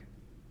book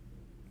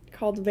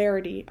called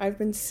Verity. I've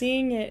been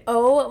seeing it.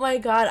 Oh my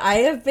God. I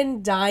have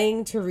been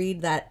dying to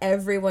read that.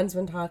 Everyone's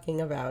been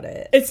talking about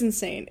it. It's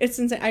insane.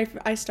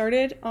 I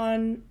started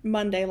on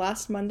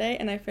last Monday,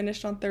 and I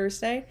finished on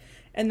Thursday.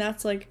 And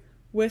that's like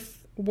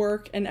with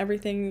work and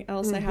everything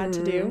else I had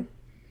to do.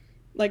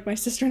 Like, my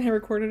sister and I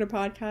recorded a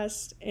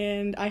podcast,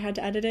 and I had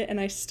to edit it,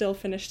 and I still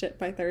finished it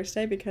by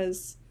Thursday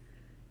because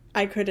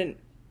I couldn't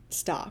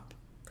stop.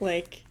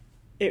 Like,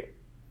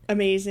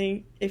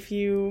 amazing. If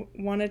you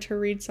wanted to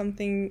read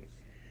something,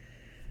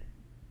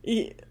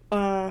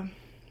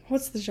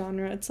 what's the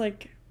genre? It's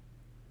like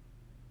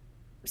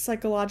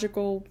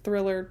psychological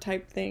thriller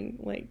type thing.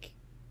 Like,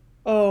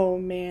 oh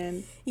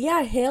man.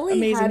 Yeah, Haley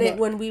amazing had it book.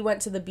 when we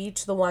went to the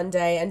beach the one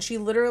day, and she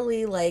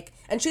literally, like,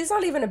 and she's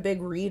not even a big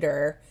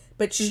reader,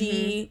 but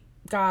she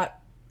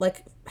got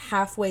like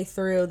halfway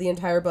through the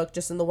entire book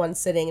just in the one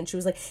sitting, and she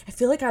was like, I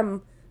feel like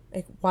I'm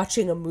like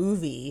watching a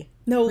movie.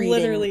 No,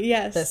 literally,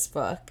 yes. This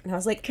book. And I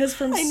was like, because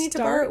from I need to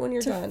borrow it when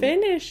you're done.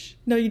 Finish.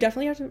 No, you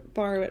definitely have to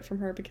borrow it from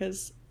her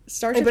because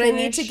start to but finish.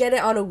 I need to get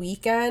it on a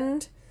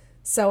weekend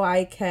so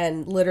I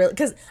can literally,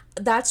 because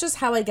that's just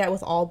how I get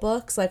with all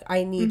books. Like,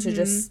 I need to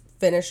just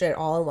finish it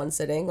all in one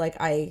sitting.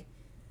 Like, I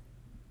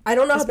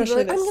don't know how people are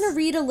like, I'm going to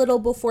read a little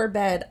before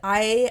bed.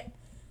 I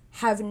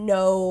have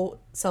no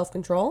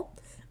self-control.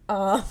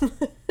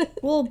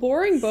 Well, a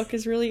boring book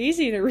is really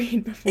easy to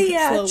read before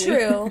slowly.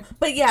 True.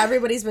 But yeah,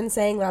 everybody's been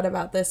saying that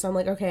about this. So I'm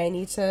like, okay, I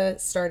need to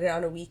start it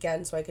on a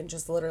weekend so I can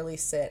just literally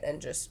sit and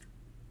just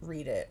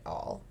read it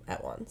all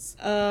at once.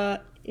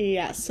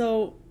 Yeah.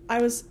 So I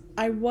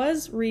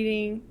was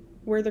reading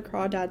Where the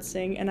Crawdads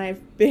Sing, and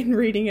I've been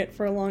reading it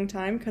for a long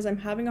time because I'm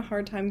having a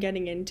hard time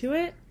getting into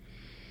it.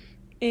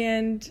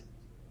 And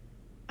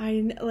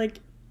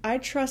I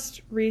trust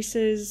Reese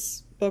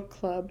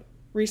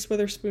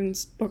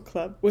Witherspoon's book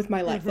club with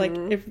my life. Like,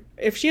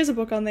 if she has a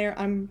book on there,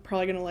 I'm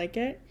probably gonna like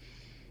it.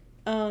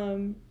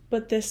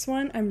 But this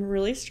one I'm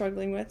really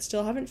struggling with.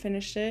 Still haven't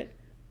finished it.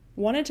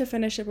 Wanted to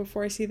finish it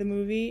before I see the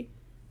movie,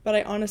 but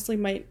I honestly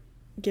might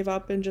give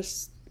up and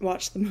just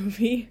watch the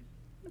movie.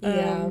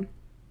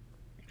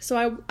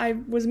 So I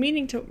was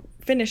meaning to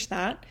finish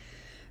that,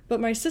 but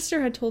my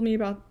sister had told me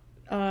about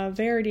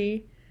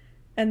Verity,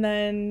 and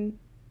then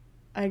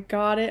I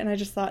got it and I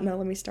just thought, no,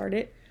 let me start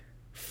it.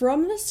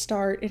 From the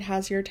start, it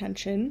has your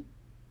attention,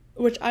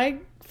 which I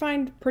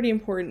find pretty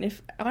important.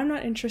 If I'm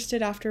not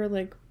interested after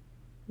like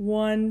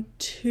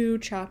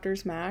 1-2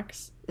 chapters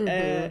max,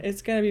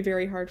 it's gonna be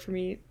very hard for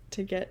me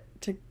to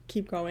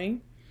keep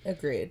going.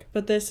 Agreed.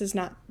 But this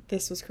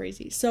was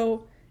crazy.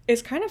 So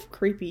it's kind of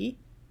creepy.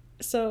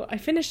 So I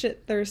finished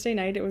it Thursday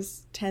night. It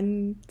was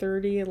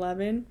 10:30,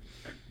 11,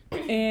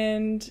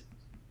 and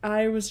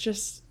I was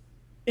just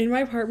in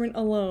my apartment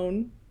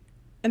alone,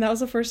 and that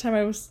was the first time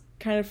I was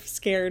kind of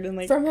scared and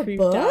like from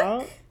creeped a book?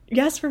 out.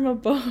 Yes, from a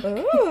book.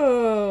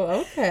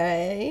 Oh,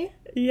 okay.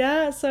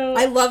 Yeah, so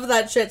I love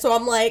that shit. So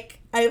I'm like,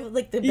 I have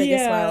like the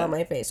biggest smile on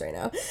my face right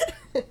now.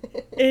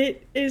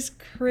 It is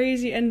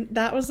crazy, and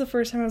that was the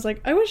first time I was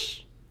like,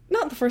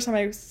 not the first time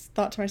I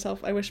thought to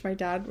myself, I wish my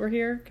dad were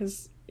here,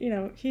 because, you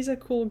know, he's a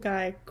cool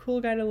guy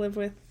to live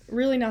with.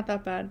 Really not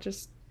that bad,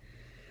 just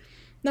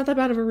not that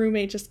bad of a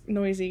roommate, just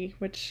noisy,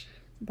 which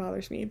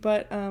bothers me.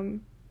 But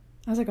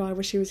I was like, oh, I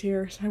wish he was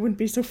here so I wouldn't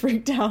be so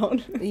freaked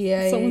out.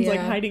 Yeah, Someone's yeah, like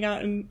yeah. hiding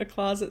out in a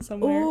closet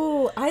somewhere.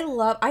 Ooh, I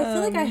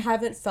feel like I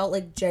haven't felt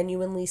like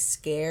genuinely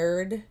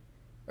scared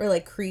or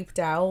like creeped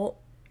out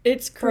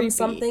It's from creepy.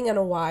 something in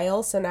a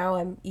while, so now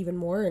I'm even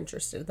more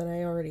interested than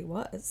I already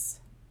was.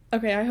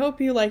 Okay, I hope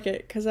you like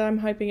it because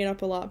I'm hyping it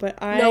up a lot. But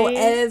No,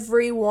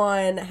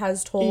 everyone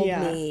has told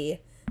Yeah.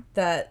 me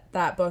that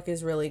that book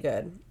is really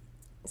good.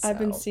 I've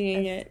been So, seeing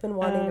I've it been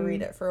wanting to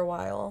read it for a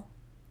while.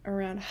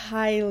 around.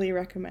 Highly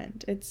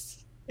recommend.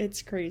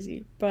 It's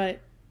crazy, but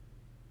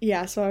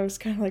yeah. So I was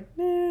kind of like,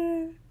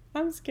 nah,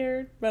 I'm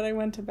scared, but I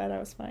went to bed. I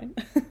was fine.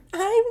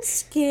 I'm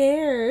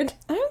scared.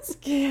 I'm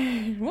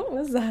scared. What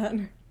was that,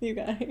 you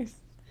guys?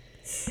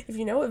 If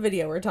you know what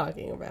video we're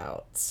talking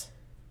about,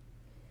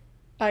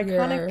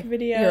 Iconic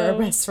video. You're our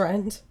best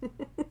friend.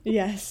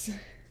 Yes.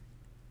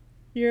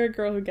 You're a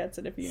girl who gets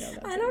it if you know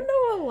that. I don't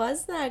know what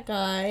was that,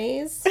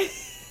 guys.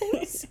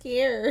 I'm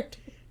scared.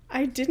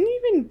 I didn't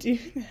even do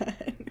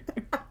that.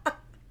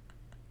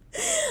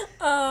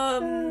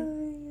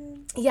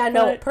 Yeah,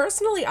 no, But-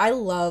 personally, I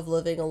love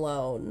living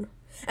alone.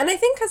 And I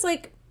think because,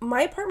 like,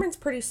 my apartment's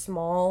pretty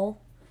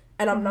small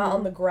and I'm not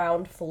on the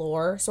ground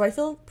floor, so I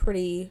feel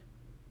pretty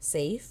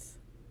safe.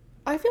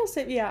 I feel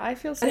safe. Yeah, I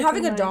feel safe. And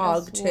having in a mine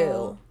dog, as too.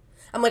 well.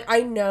 I'm like,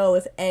 I know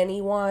if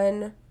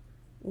anyone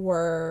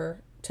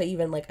were to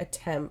even, like,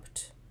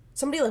 attempt...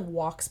 Somebody, like,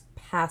 walks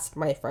past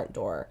my front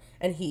door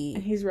and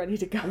He's ready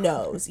to go.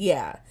 knows.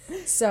 Yeah.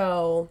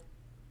 So,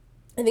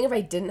 I think if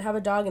I didn't have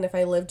a dog and if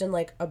I lived in,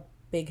 like, a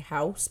big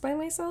house by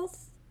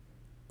myself,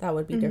 that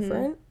would be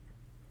different.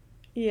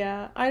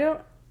 Yeah,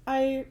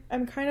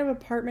 I'm kind of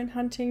apartment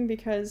hunting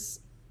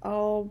because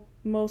I'll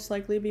most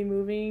likely be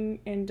moving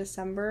in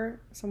December,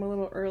 so I'm a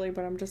little early,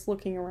 but I'm just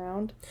looking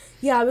around.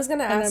 Yeah, I was going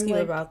to ask I'm you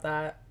like- about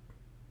that.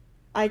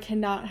 I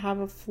cannot have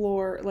a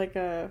floor, like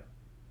a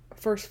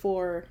first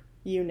floor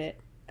unit.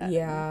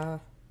 Yeah.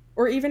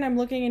 Or even I'm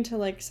looking into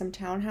like some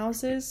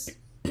townhouses.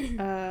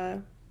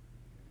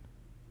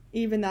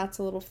 Even that's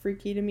a little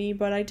freaky to me,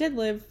 but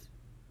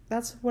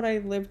that's what I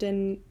lived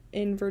in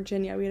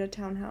Virginia. We had a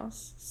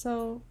townhouse.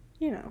 So,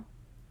 you know.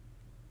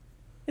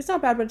 It's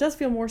not bad, but it does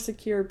feel more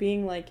secure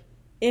being like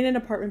in an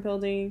apartment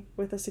building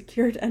with a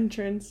secured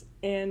entrance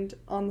and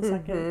on the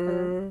second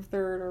or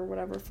third or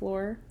whatever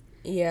floor.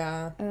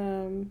 Yeah.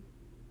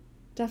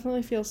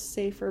 Definitely feels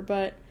safer,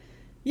 but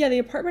yeah, the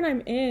apartment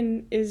I'm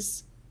in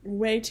is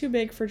way too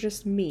big for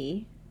just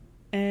me,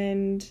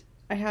 and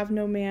I have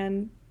no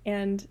man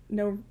and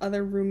no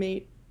other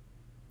roommate.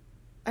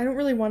 I don't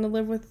really want to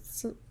live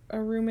with a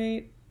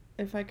roommate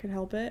if I could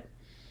help it.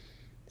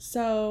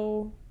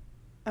 So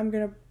I'm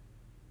gonna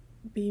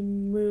be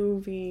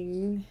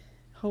moving,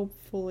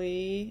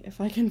 hopefully,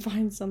 if I can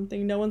find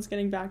something. No one's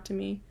getting back to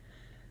me.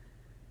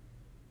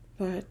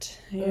 But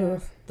yeah.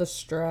 Ugh, the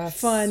stress.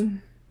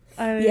 Fun.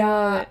 I love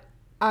Yeah. it.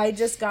 I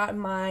just got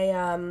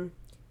my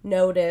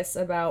notice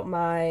about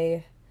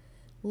my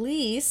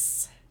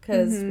lease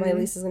because my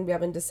lease is going to be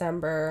up in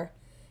December.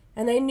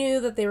 And I knew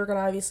that they were going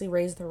to obviously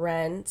raise the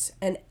rent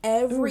and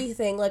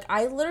everything. Like,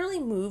 I literally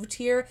moved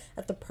here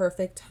at the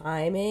perfect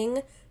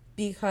timing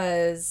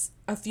because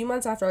a few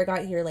months after I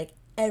got here, like,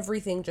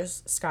 everything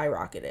just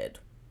skyrocketed.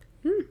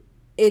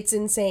 It's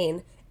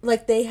insane.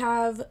 Like, they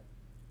have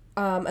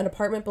an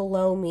apartment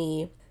below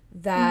me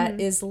that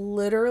is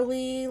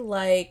literally,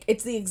 like,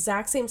 it's the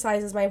exact same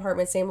size as my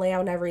apartment, same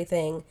layout and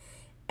everything.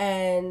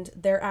 And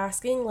they're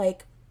asking,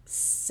 like,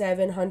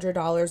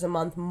 $700 a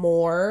month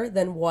more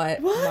than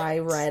what my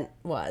rent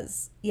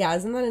was. Yeah,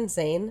 isn't that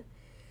insane?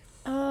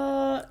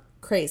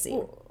 Crazy.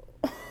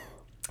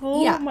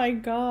 Oh Yeah. my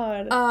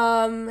god.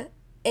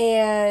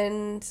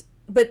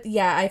 But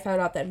yeah, I found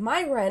out that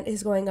my rent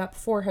is going up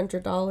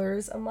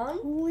 $400 a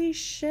month. Holy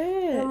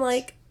shit. And I'm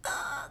like,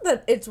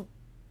 that it's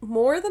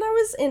more than I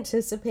was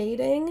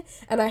anticipating.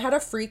 And I had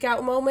a freak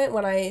out moment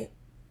when I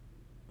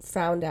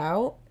found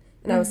out.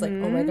 And I was like,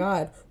 oh my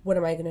God, what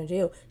am I going to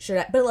do? Should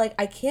I? But, like,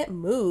 I can't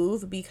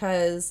move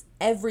because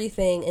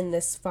everything in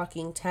this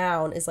fucking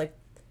town is, like,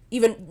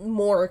 even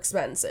more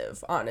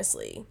expensive,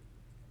 honestly.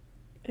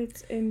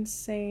 It's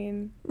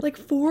insane. Like,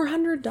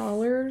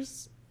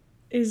 $400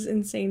 is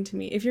insane to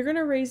me. If you're going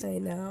to raise... I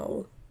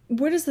know.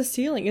 What is the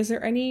ceiling? Is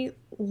there any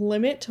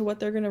limit to what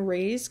they're going to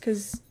raise?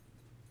 Because...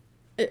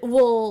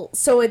 Well,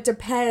 so it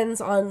depends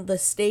on the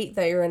state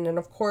that you're in. And,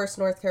 of course,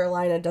 North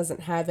Carolina doesn't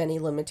have any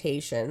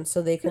limitations.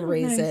 So they can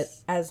raise it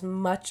as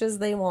much as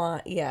they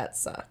want. Yeah, it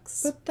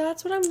sucks. But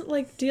that's what I'm,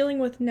 like, dealing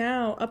with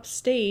now.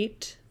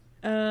 Upstate.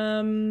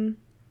 Listen.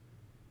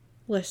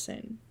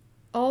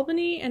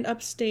 Albany and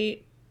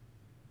upstate,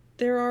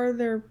 they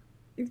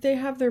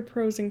have their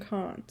pros and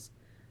cons.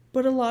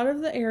 But a lot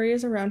of the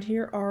areas around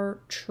here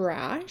are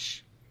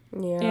trash.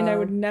 Yeah. And I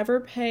would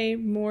never pay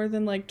more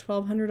than like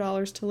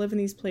 $1,200 to live in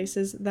these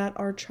places that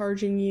are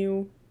charging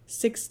you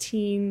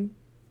 $1,600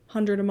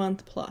 a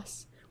month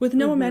plus. With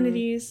no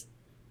amenities,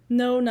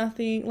 no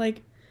nothing.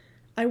 Like,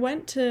 I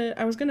was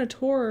going to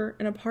tour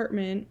an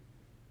apartment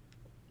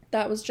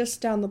that was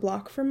just down the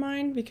block from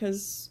mine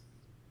because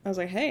I was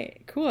like,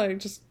 hey, cool. I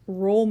just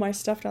roll my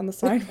stuff down the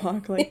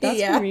sidewalk. Like,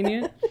 that's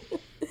convenient.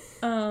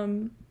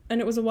 And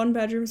it was a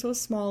 1-bedroom, so it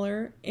was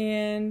smaller,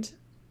 and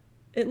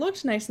it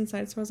looked nice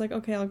inside. So I was like,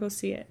 okay, I'll go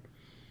see it.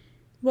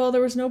 Well,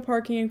 there was no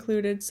parking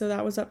included, so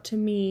that was up to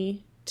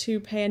me to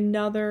pay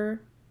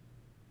another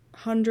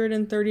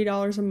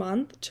 $130 a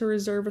month to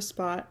reserve a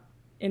spot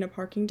in a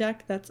parking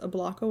deck that's a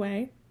block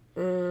away.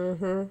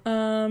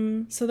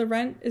 Mm-hmm. So the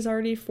rent is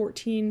already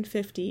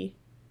 $14.50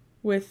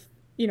 with,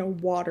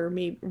 water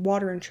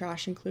and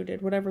trash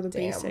included, whatever the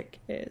basic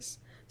is.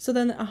 So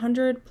then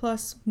 $100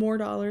 plus more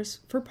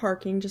dollars for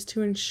parking just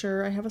to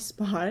ensure I have a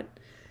spot.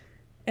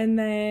 And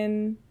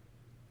then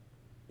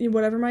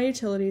whatever my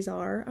utilities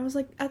are. I was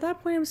like, at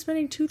that point, I'm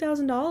spending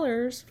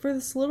 $2,000 for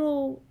this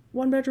little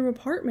 1-bedroom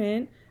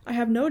apartment. I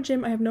have no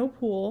gym. I have no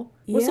pool.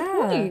 What's the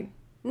point?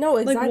 No,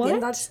 exactly.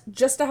 And that's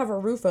just to have a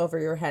roof over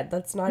your head.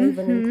 That's not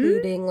even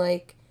including,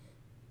 like,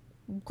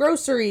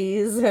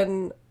 groceries,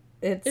 and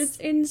it's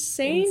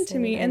insane to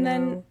me. And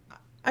then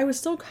I was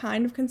still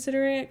kind of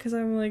considering it because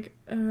I'm like,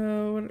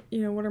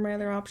 what are my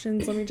other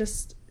options? Let me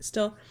just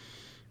still.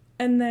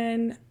 And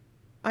then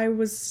I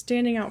was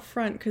standing out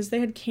front because they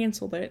had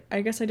canceled it.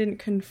 I guess I didn't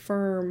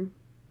confirm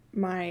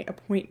my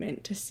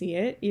appointment to see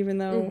it, even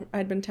though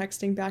I'd been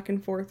texting back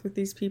and forth with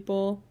these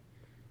people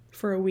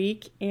for a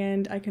week,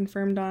 and I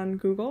confirmed on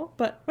Google.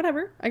 But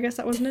whatever. I guess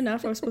that wasn't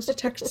enough. I was supposed to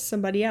text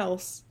somebody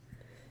else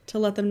to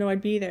let them know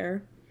I'd be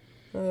there.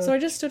 So I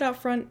just stood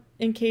out front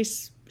in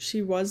case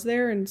she was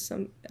there, and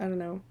I don't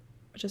know,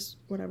 just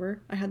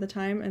whatever. I had the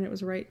time, and it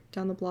was right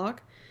down the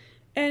block.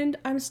 And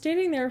I'm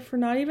standing there for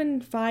not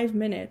even 5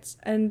 minutes,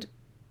 and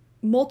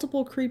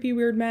multiple creepy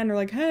weird men are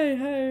like,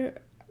 hey.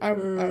 I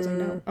was like,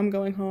 no, I'm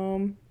going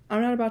home.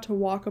 I'm not about to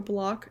walk a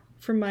block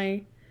from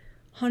my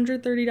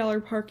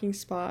 $130 parking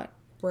spot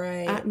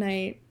at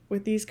night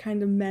with these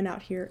kind of men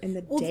out here in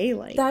the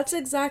daylight. That's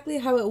exactly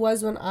how it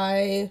was when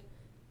I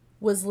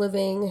was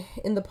living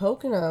in the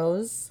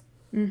Poconos.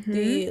 Mm-hmm.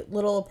 The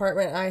little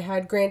apartment I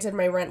had, granted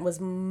my rent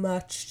was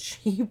much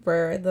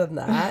cheaper than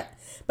that,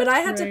 but I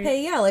had to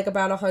pay like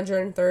about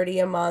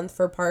 $130 a month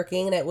for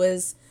parking, and it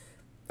was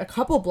a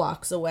couple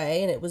blocks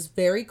away, and it was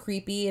very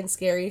creepy and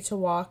scary to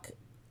walk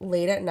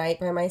late at night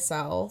by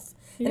myself.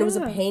 And it was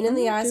a pain in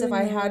the ass if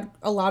I had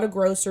a lot of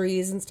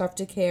groceries and stuff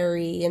to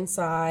carry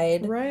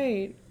inside.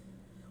 Right.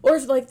 Or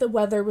if, like, the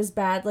weather was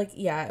bad. Like,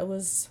 yeah, it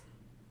was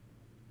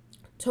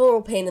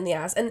total pain in the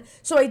ass. And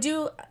so I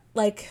do,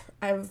 like,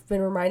 I've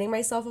been reminding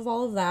myself of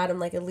all of that. I'm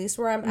like, at least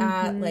where I'm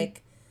at,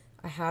 like,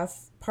 I have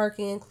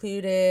parking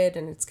included,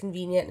 and it's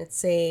convenient, and it's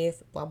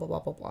safe, blah, blah, blah,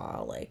 blah,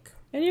 blah. Like,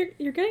 and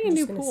you're getting a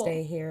new pool. I'm just gonna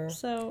stay here.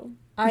 So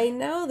I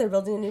know, they're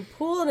building a new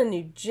pool and a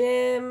new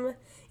gym.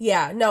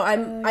 Yeah, no,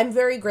 I'm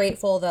very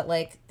grateful that,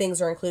 like,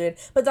 things are included.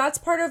 But that's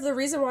part of the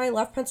reason why I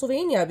left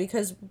Pennsylvania,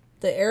 because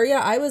the area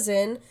I was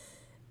in,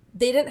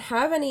 they didn't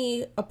have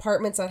any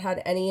apartments that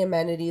had any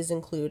amenities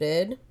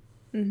included.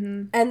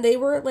 Mm-hmm. And they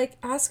were, like,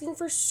 asking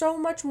for so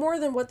much more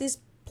than what these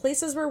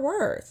places were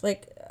worth.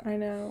 Like, I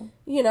know.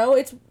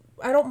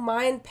 I don't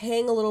mind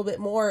paying a little bit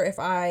more if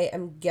I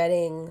am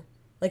getting,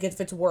 like,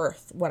 if it's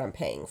worth what I'm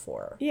paying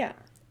for. Yeah.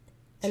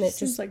 And it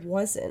just, like,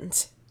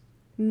 wasn't.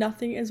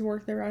 Nothing is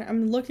worth it.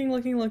 I'm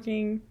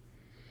looking.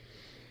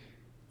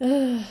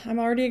 Ugh, I'm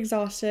already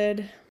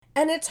exhausted.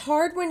 And it's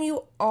hard when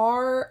you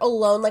are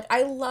alone. Like,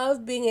 I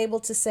love being able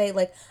to say,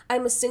 like,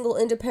 I'm a single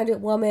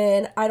independent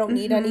woman. I don't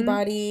need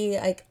anybody.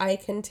 Like, I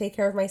can take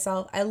care of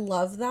myself. I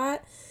love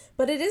that.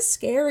 But it is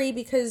scary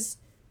because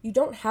you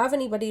don't have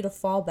anybody to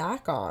fall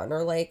back on,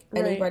 or, like,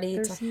 anybody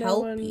to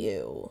help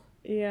you.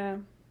 Yeah.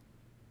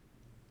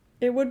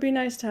 It would be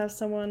nice to have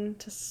someone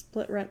to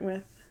split rent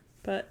with,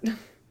 but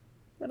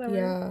whatever.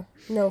 Yeah.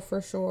 No,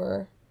 for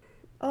sure.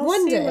 I'll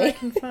see what I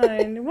can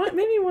find.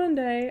 Maybe one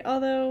day.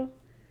 Although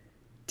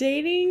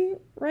dating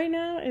right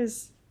now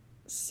is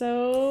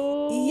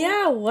so...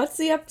 Yeah, what's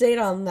the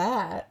update on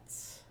that?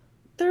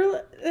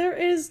 There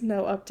is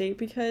no update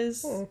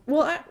because...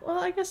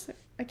 I guess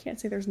I can't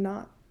say there's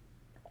not.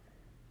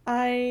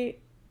 I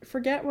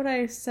forget what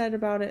I said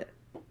about it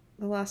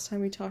the last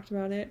time we talked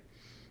about it.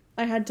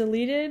 I had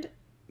deleted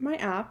my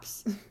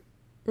apps.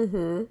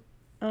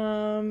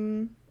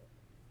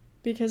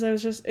 Because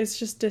it's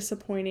just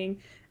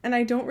disappointing. And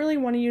I don't really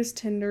want to use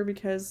Tinder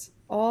because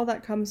all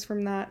that comes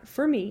from that,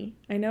 for me,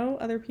 I know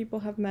other people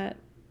have met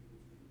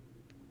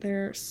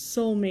their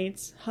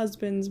soulmates,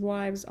 husbands,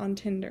 wives on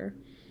Tinder.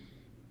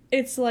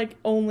 It's like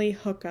only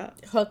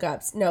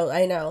hookups. No,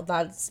 I know.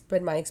 That's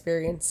been my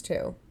experience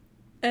too.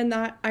 And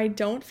I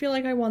don't feel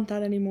like I want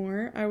that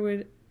anymore. I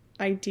would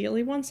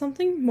ideally want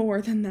something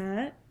more than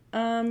that.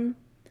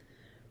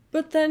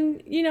 But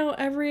then,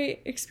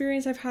 every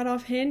experience I've had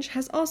off Hinge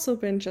has also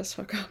been just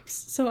hookups.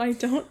 So I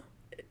don't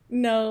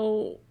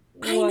know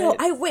what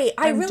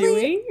I'm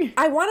doing.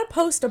 I want to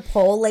post a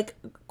poll, like,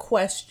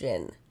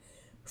 question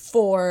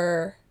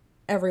for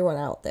everyone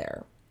out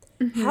there.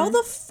 Mm-hmm. How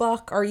the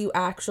fuck are you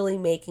actually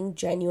making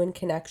genuine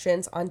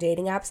connections on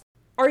dating apps?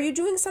 Are you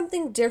doing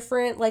something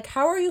different? Like,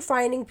 how are you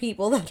finding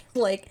people that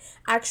are, like,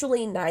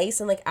 actually nice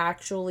and, like,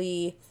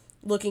 actually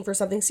looking for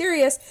something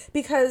serious,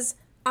 because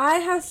I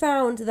have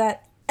found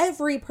that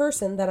every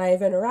person that I've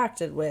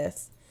interacted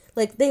with,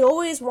 like, they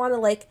always want to,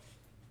 like,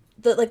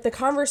 the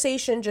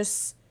conversation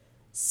just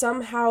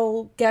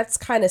somehow gets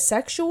kind of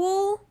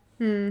sexual.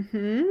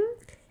 Mm-hmm.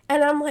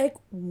 And I'm like,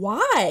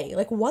 why?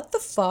 Like, what the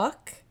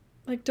fuck?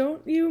 Like,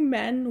 don't you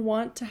men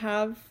want to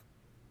have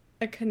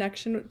a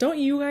connection? Don't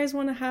you guys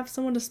want to have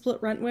someone to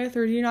split rent with,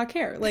 or do you not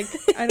care? Like,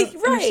 I don't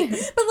Right.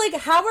 understand. But,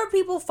 like, how are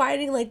people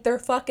finding, like, their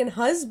fucking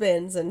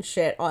husbands and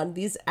shit on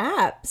these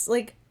apps?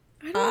 Like,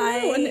 I don't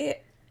know. And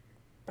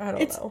I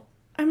don't know.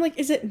 I'm like,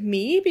 is it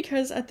me?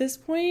 Because at this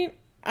point,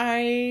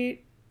 I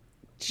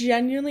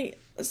genuinely,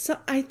 so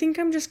I think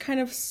I'm just kind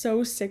of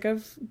so sick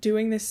of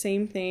doing the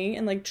same thing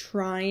and like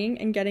trying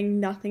and getting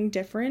nothing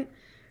different.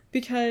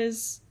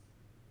 Because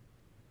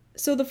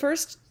so the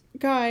first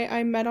guy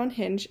I met on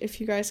Hinge,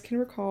 if you guys can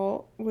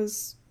recall,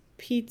 was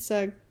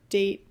pizza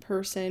date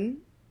person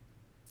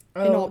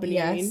in Albany.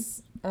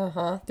 Yes. We all know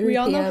how 3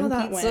 p.m.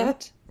 that pizza.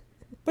 went.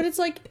 But it's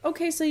like,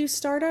 okay, so you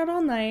start out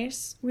all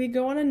nice, we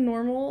go on a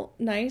normal,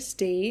 nice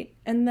date,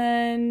 and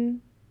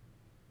then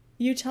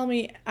you tell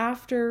me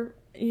after,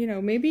 you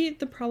know, maybe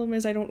the problem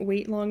is I don't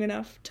wait long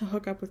enough to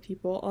hook up with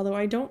people, although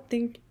I don't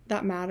think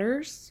that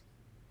matters.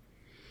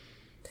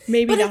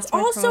 Maybe But that's it's my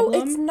also,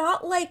 problem. it's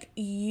not like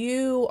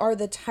you are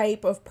the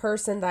type of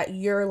person that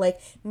you're,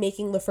 like,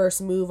 making the first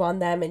move on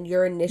them and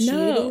you're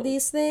initiating No.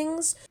 these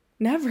things.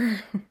 Never.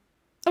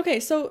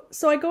 Okay, so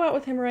I go out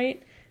with him,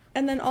 right?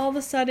 And then all of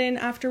a sudden,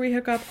 after we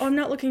hook up, oh, I'm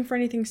not looking for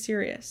anything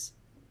serious.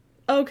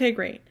 Okay,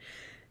 great.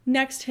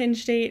 Next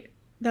Hinge date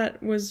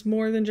that was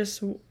more than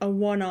just a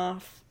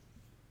one-off.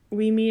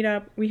 We meet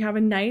up. We have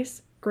a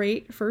nice,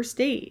 great first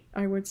date,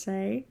 I would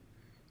say.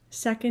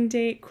 Second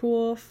date,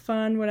 cool,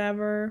 fun,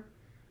 whatever.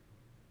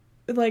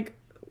 Like,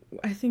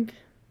 I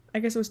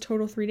guess it was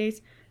total 3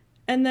 days.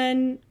 And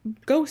then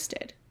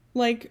ghosted.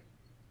 Like,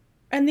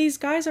 and these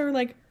guys are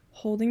like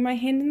holding my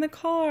hand in the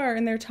car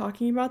and they're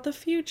talking about the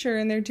future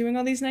and they're doing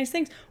all these nice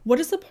things. What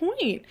is the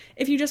point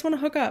if you just want to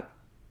hook up?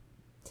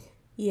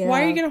 Yeah.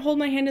 Why are you going to hold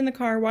my hand in the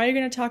car? Why are you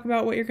going to talk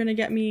about what you're going to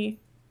get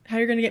me, how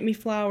you're going to get me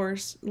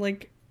flowers,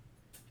 like,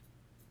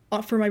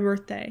 for my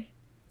birthday?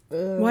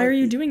 Why are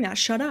you doing that?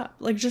 Shut up.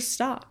 Like, just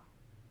stop.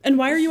 And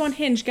why are you on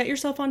Hinge? Get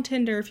yourself on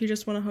Tinder if you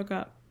just want to hook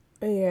up.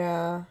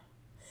 Yeah.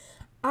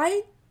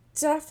 I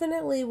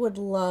definitely would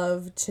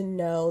love to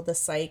know the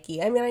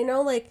psyche. I mean, I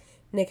know, like,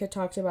 Nick had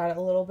talked about it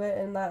a little bit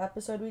in that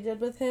episode we did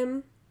with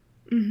him.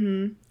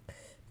 Mm-hmm.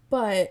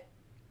 But,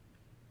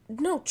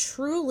 no,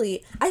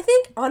 truly. I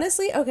think,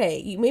 honestly,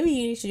 okay, maybe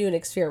you need to do an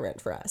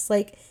experiment for us.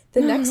 Like,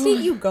 the next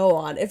date you go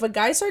on, if a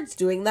guy starts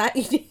doing that,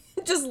 you need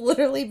to just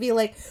literally be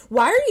like,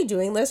 why are you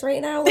doing this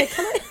right now? Like,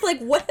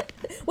 like,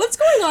 what's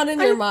going on in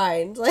your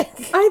mind?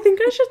 Like, I think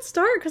I should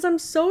start because I'm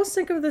so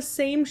sick of the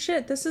same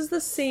shit. This is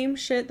the same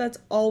shit that's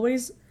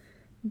always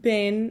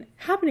been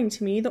happening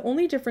to me. The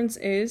only difference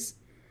is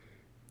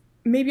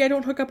maybe I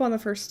don't hook up on the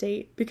first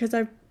date because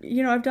I've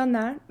done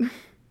that.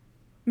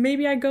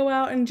 Maybe I go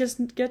out and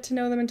just get to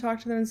know them and talk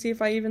to them and see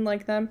if I even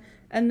like them.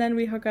 And then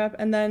we hook up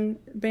and then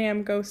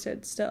bam,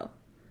 ghosted still.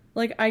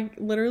 Like, I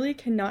literally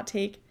cannot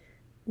take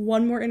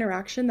one more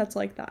interaction that's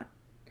like that.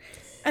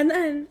 And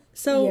then,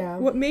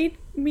 What made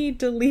me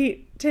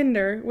delete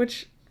Tinder,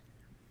 which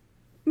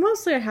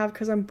mostly I have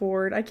because I'm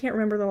bored. I can't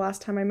remember the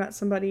last time I met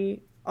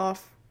somebody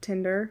off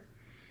Tinder.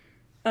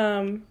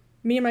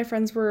 Me and my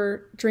friends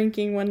were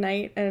drinking one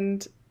night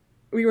and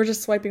we were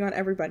just swiping on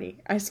everybody.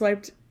 I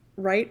swiped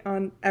right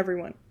on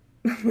everyone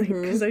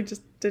because I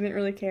just didn't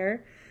really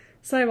care.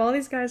 So I have all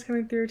these guys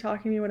coming through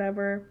talking to me,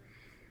 whatever.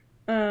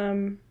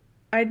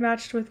 I'd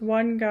matched with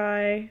one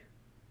guy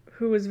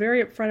who was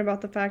very upfront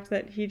about the fact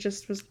that he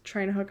just was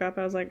trying to hook up.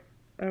 I was like,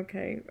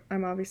 okay,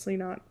 I'm obviously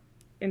not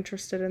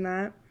interested in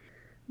that.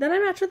 Then I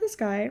matched with this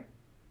guy.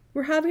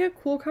 We're having a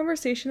cool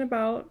conversation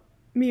about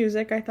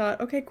music. I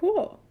thought, okay,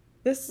 cool.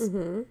 This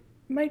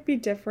might be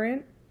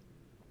different.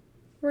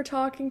 We're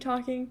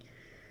talking.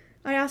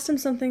 I asked him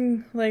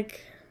something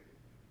like,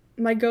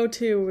 my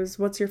go-to was,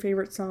 what's your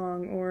favorite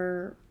song?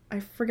 Or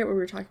I forget what we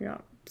were talking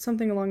about.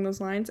 Something along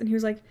those lines. And he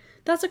was like,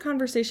 that's a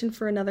conversation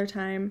for another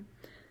time.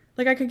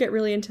 Like, I could get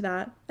really into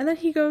that. And then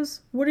he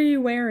goes, what are you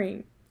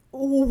wearing?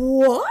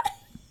 What?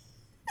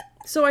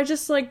 So I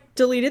just, like,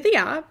 deleted the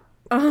app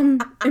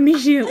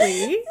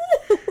immediately.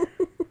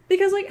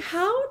 Because, like,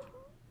 how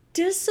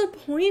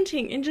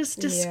disappointing and just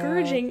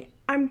discouraging.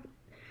 Yeah.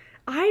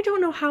 I don't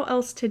know how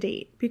else to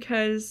date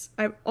because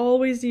I've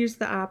always used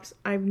the apps.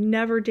 I've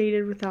never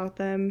dated without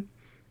them.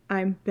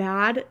 I'm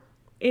bad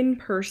in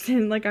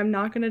person. Like, I'm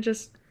not going to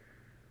just...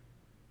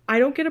 I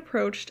don't get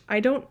approached. I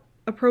don't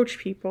approach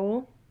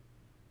people.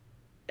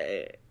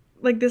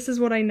 Like, this is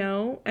what I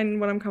know and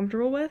what I'm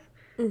comfortable with.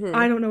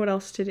 I don't know what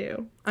else to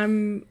do.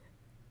 I'm,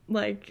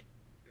 like...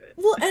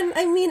 Well, and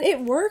I mean,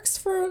 it works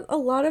for a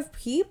lot of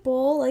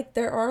people. Like,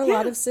 there are a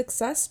lot of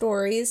success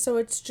stories, so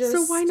it's just...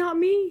 So why not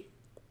me?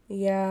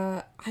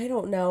 Yeah, I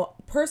don't know.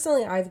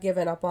 Personally, I've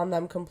given up on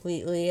them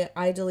completely.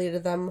 I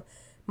deleted them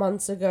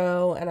months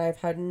ago, and I've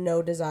had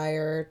no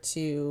desire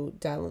to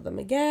download them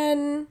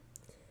again.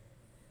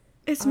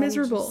 It's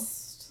miserable.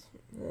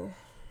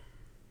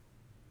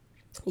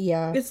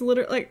 Yeah. It's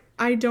literally like,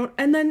 I don't,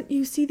 and then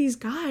you see these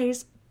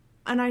guys,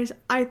 and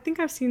I think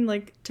I've seen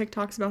like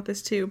TikToks about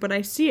this too, but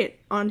I see it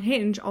on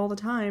Hinge all the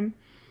time,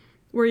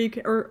 where you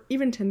can, or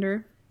even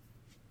Tinder,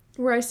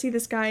 where I see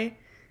this guy,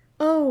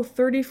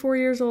 34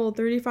 years old,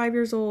 35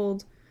 years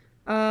old,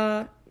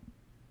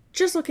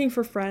 just looking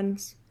for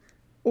friends.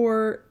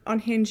 Or on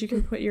Hinge, you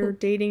can put your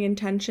dating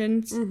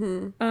intentions.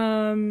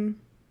 Mm-hmm.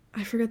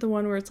 I forget the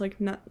one where it's like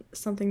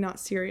not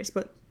serious,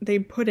 but they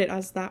put it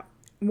as that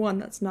one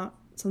that's not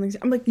something.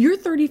 I'm like, you're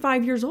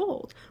 35 years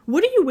old.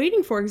 What are you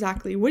waiting for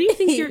exactly? What do you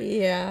think you're...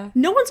 Yeah.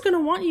 No one's going to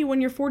want you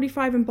when you're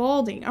 45 and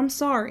balding. I'm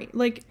sorry.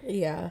 Like,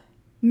 yeah.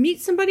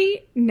 Meet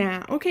somebody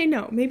now. Okay,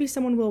 no. Maybe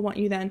someone will want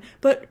you then.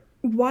 But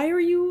why are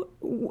you...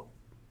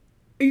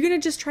 Are you going to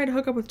just try to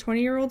hook up with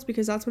 20-year-olds?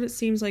 Because that's what it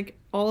seems like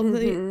all of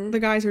the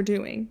guys are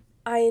doing.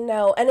 I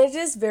know. And it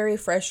is very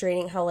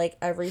frustrating how, like,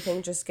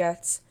 everything just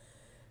gets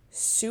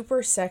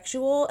super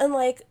sexual. And,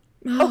 like,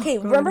 okay,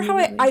 God, remember how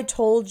I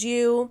told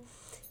you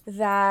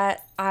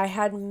that I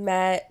had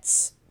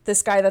met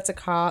this guy that's a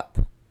cop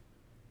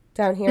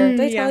down here? Did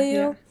I tell you?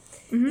 Yeah.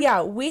 Mm-hmm.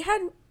 Yeah, we had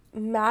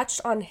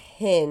matched on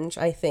Hinge,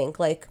 I think,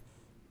 like,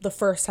 the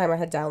first time I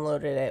had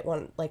downloaded it,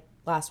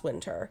 last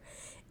winter.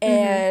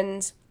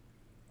 And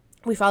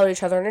we followed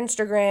each other on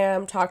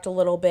Instagram, talked a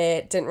little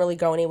bit, didn't really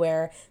go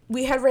anywhere.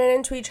 We had ran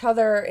into each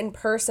other in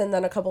person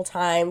then a couple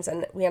times,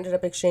 and we ended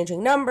up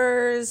exchanging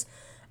numbers.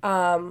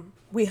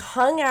 We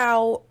hung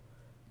out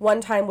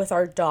one time with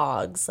our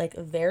dogs, like,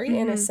 very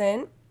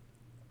innocent.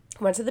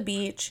 Went to the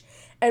beach,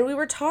 and we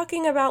were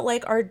talking about,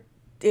 like, our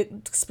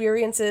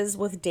experiences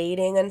with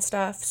dating and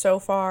stuff so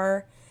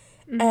far.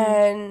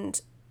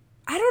 And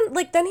I don't,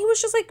 like, then he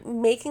was just, like,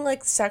 making,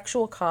 like,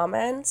 sexual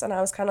comments, and I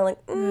was kind of like,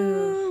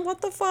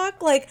 what the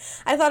fuck? Like,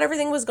 I thought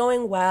everything was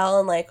going well,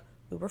 and, like,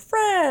 we were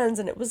friends,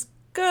 and it was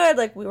good,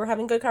 like, we were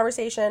having good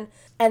conversation,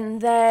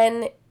 and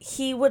then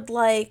he would,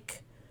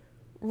 like,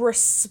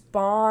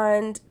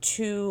 respond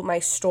to my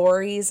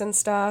stories and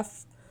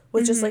stuff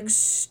with just, like,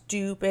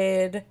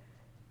 stupid,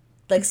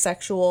 like,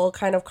 sexual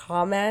kind of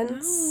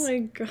comments. Oh, my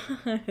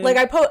God. Like,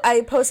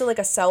 I posted, like,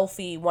 a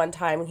selfie one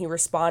time, and he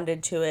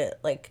responded to it,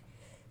 like,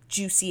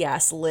 juicy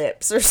ass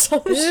lips or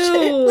some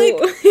shit. Like,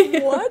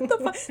 what the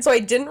fuck? So I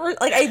didn't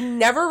I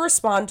never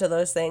respond to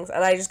those things,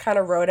 and I just kind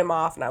of wrote him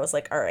off, and I was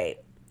like, all right,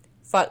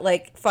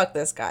 fuck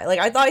this guy. Like,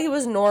 I thought he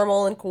was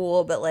normal and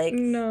cool, but, like,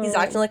 he's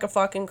acting like a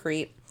fucking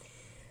creep.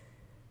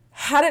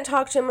 Hadn't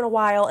talked to him in a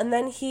while, and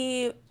then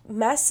he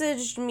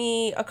messaged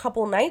me a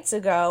couple nights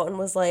ago and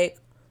was like,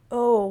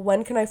 oh,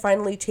 when can I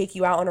finally take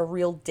you out on a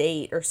real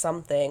date or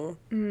something?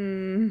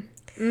 And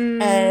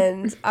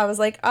I was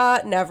like,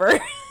 never.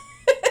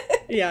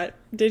 Yeah.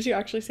 Did you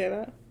actually say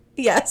that?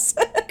 Yes.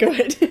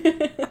 Good.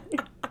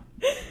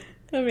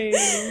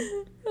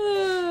 Amazing.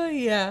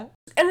 Yeah.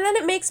 And then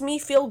it makes me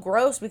feel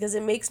gross because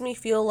it makes me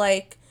feel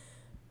like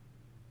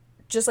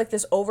just like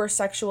this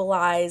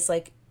over-sexualized,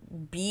 like,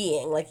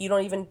 being. Like, you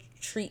don't even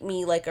treat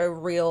me like a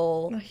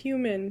real... A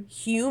human.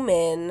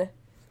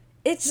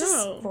 It's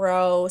just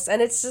gross.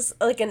 And it's just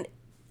like an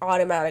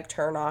automatic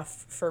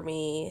turn-off for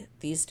me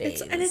these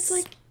days. It's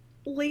like,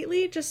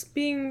 lately just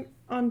being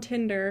on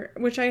Tinder,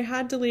 which I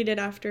had deleted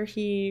after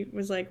he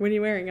was like, what are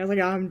you wearing? I was like,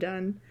 I'm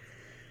done.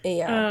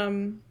 Yeah.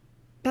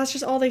 That's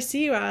just all they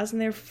see you as,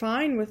 and they're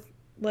fine with,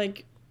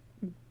 like,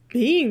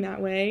 being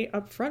that way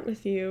up front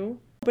with you.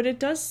 But it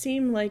does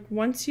seem like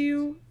once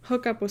you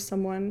hook up with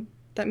someone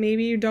that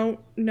maybe you don't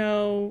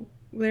know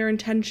their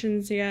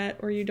intentions yet,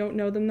 or you don't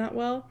know them that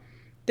well,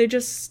 they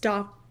just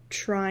stop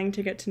trying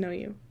to get to know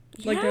you.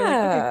 Like, they're like,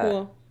 okay,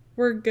 cool,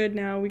 we're good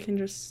now, we can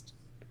just...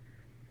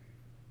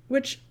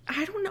 Which,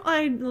 I don't know,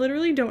 I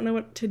literally don't know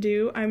what to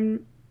do.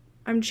 I'm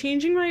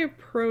changing my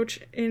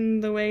approach in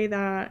the way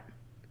that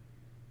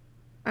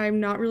I'm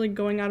not really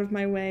going out of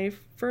my way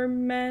for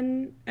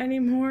men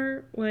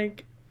anymore.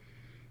 Like,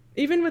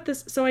 even with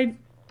this, so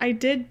I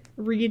did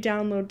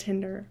re-download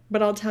Tinder,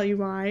 but I'll tell you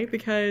why,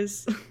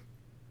 because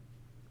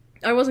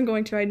I wasn't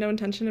going to, I had no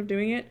intention of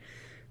doing it,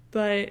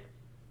 but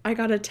I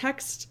got a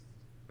text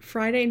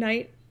Friday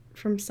night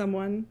from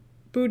someone,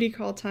 booty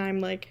call time,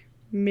 like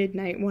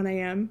midnight, 1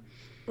 a.m.,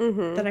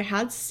 that I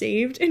had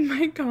saved in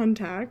my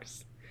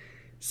contacts.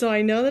 So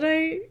I know that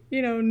I,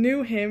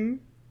 knew him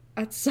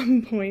at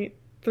some point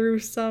through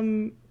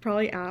some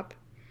probably app.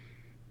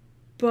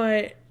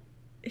 But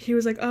he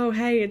was like, oh,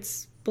 hey,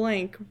 it's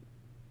blank.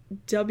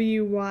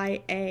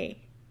 WYA.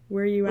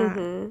 Where are you at?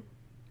 And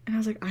I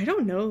was like, I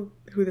don't know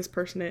who this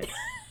person is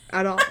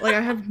at all. Like,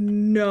 I have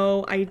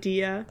no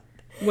idea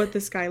what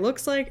this guy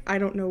looks like. I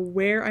don't know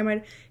where I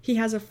might... He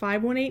has a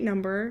 518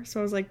 number. So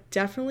I was like,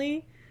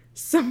 definitely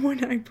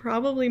someone I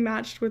probably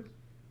matched with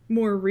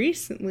more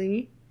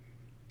recently,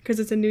 because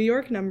it's a New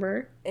York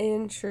number.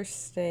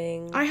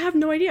 Interesting. I have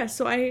no idea.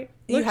 So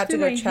you have to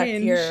go check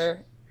Hinge. Your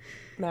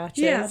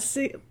matches. Yeah,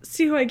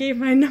 see who I gave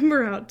my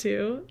number out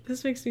to.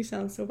 This makes me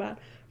sound so bad.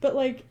 But,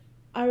 like,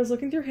 I was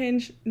looking through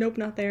Hinge. Nope,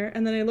 not there.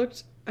 And then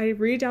I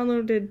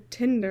re-downloaded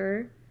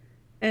Tinder,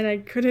 and I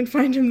couldn't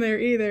find him there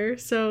either.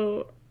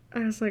 So I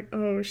was like,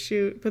 oh,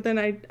 shoot. But then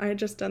I had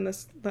just done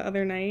this the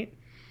other night.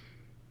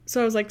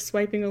 So I was, like,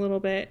 swiping a little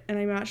bit, and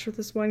I matched with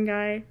this one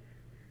guy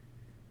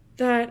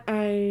that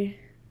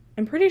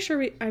I'm pretty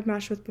sure I've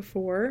matched with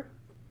before.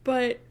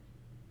 But,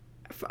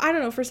 I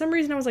don't know, for some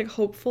reason I was, like,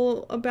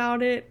 hopeful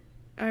about it.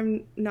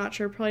 I'm not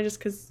sure, probably just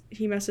because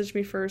he messaged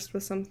me first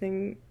with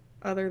something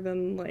other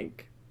than,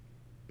 like,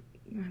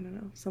 I don't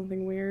know,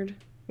 something weird.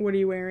 What are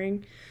you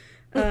wearing?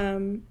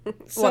 So,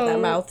 what that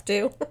mouth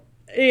do?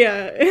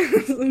 Yeah,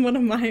 one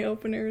of my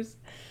openers.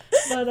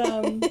 But,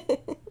 I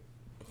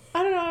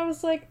don't know, I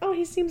was like, oh,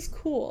 he seems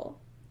cool.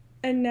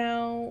 And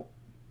now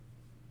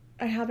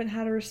I haven't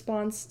had a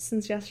response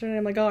since yesterday.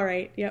 I'm like, all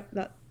right, yep,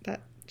 that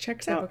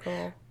checks out.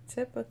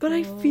 Typical. But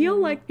I feel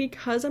like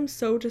because I'm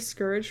so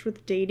discouraged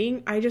with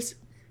dating, I just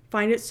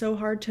find it so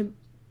hard to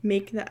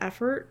make the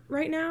effort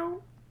right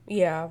now.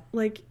 Yeah.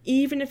 Like,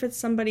 even if it's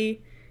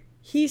somebody,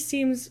 he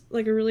seems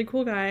like a really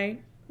cool guy.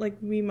 Like,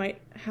 we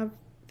might have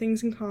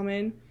things in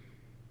common.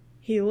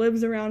 He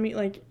lives around me,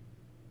 like,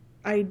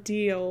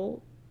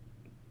 ideal.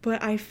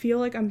 But I feel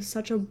like I'm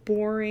such a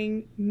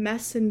boring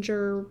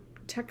messenger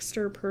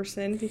texter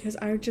person because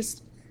I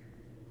just...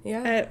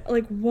 Yeah.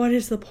 Like, what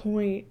is the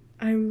point?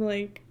 I'm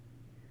like...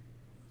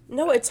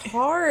 No, it's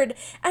hard.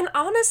 And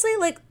honestly,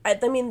 like, I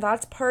mean,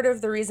 that's part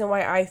of the reason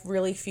why I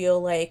really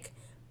feel like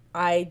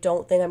I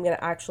don't think I'm going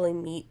to actually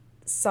meet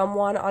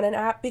someone on an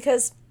app.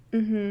 Because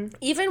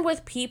even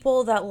with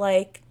people that,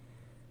 like,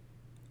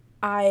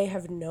 I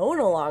have known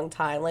a long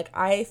time, like,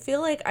 I feel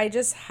like I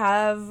just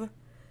have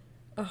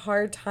a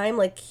hard time,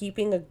 like,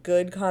 keeping a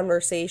good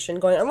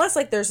conversation going. Unless,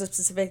 like, there's a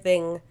specific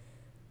thing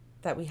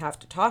that we have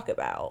to talk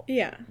about.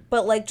 Yeah.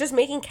 But, like, just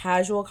making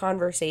casual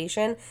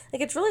conversation,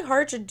 like, it's really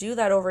hard to do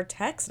that over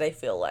text, I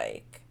feel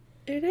like.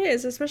 It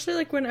is, especially,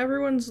 like, when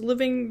everyone's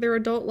living their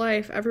adult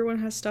life, everyone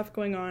has stuff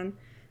going on.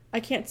 I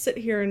can't sit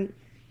here and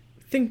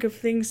think of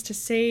things to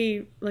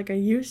say like I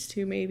used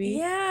to, maybe.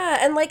 Yeah,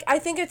 and, like, I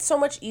think it's so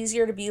much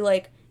easier to be,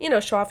 like, you know,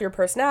 show off your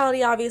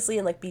personality, obviously,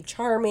 and, like, be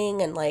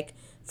charming and, like,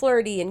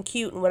 flirty and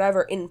cute and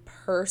whatever in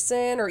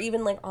person or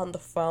even, like, on the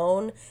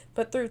phone.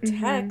 But through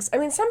text, I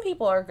mean, some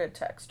people are good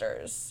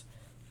texters,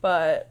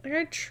 but... Like,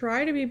 I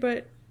try to be,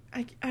 but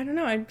I don't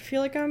know. I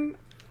feel like I'm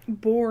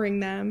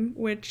boring them,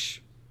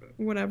 which,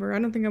 whatever. I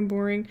don't think I'm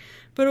boring.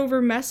 But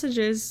over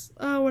messages,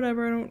 oh,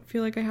 whatever. I don't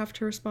feel like I have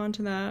to respond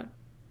to that.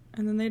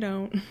 And then they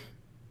don't.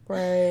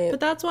 Right. But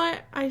that's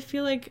why I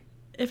feel like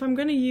if I'm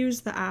going to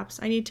use the apps,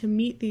 I need to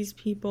meet these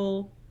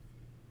people,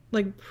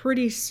 like,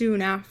 pretty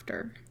soon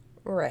after.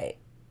 Right.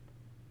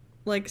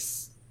 Like,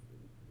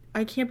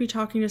 I can't be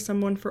talking to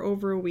someone for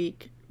over a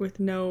week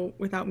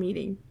without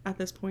meeting at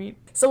this point.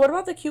 So what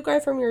about the cute guy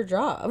from your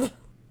job?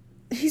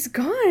 He's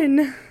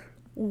gone.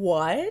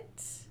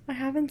 What? I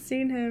haven't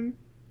seen him.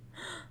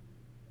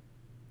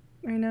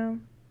 I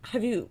know.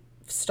 Have you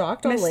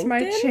stalked on Missed LinkedIn?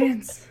 my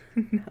chance.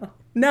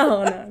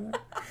 No.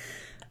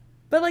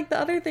 But, like, the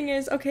other thing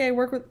is, okay,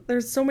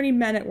 there's so many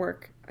men at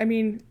work. I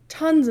mean,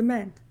 tons of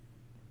men.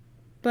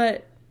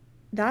 But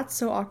that's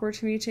so awkward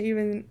to me to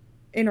even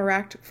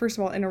interact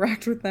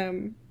with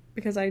them,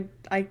 because I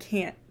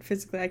can't,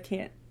 physically, I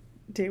can't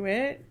do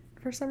it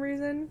for some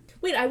reason.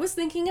 Wait, I was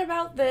thinking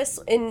about this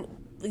in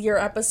your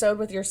episode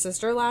with your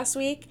sister last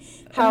week,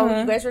 how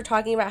you guys were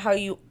talking about how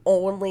you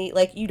only,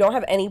 like, you don't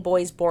have any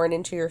boys born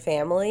into your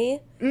family.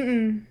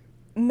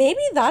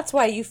 Maybe that's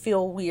why you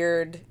feel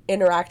weird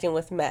interacting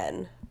with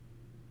men.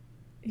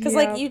 Because,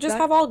 like, you just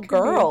have all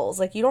girls.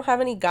 Like, you don't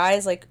have any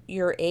guys, like,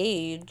 your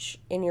age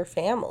in your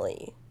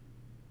family.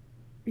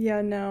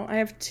 Yeah, no. I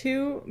have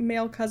 2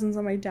 male cousins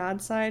on my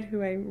dad's side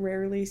who I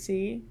rarely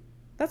see.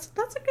 That's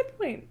a good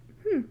point.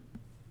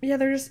 Yeah,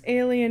 they're just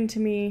alien to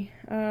me.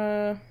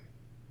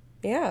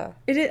 Yeah.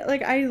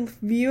 Like, I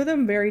view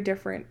them very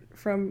different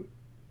from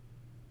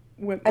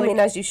women. I mean,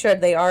 as you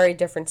should. They are a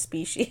different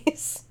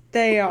species.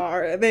 They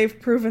are. They've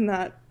proven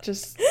that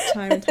just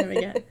time and time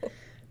again.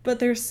 But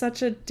there's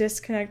such a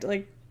disconnect.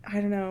 Like, I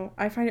don't know.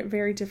 I find it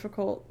very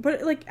difficult.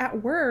 But, like,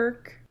 at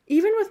work,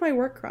 even with my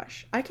work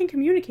crush, I can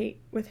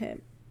communicate with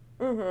him.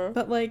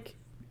 But, like,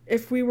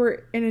 if we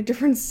were in a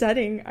different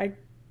setting, I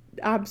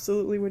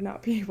absolutely would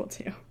not be able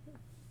to.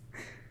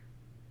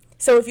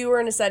 So if you were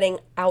in a setting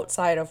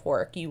outside of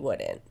work, you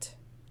wouldn't?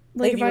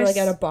 Like if you were, like,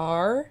 at a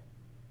bar?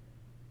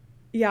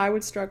 Yeah, I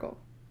would struggle.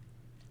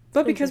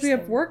 But because we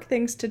have work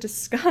things to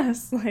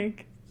discuss,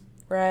 like...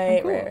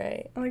 Right, cool.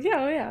 right. I'm like,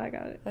 yeah, I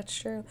got it. That's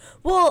true.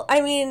 Well,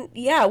 I mean,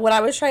 yeah, when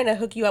I was trying to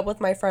hook you up with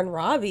my friend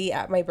Robbie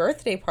at my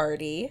birthday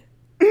party,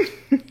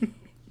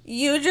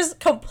 you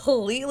just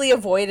completely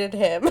avoided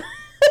him.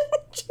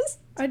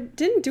 I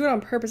didn't do it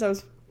on purpose. I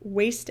was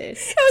wasted.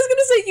 I was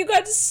gonna say, you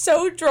got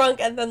so drunk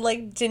and then,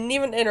 like, didn't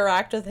even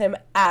interact with him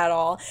at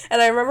all.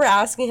 And I remember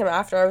asking him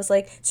after, I was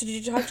like, so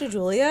did you talk to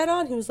Julia at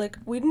all? And he was like,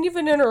 we didn't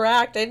even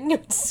interact. I didn't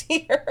even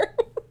see her.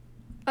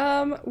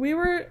 We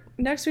were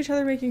next to each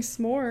other making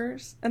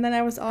s'mores, and then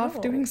I was off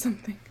doing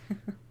something.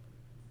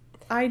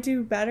 I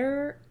do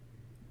better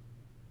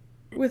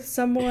with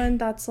someone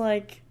that's,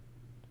 like...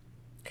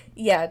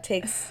 Yeah,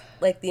 takes,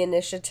 like, the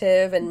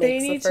initiative and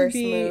makes the first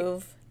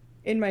move.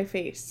 in my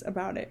face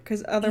about it,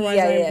 because otherwise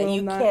I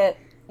will not.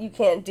 You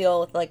can't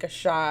deal with like a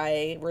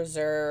shy,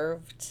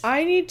 reserved.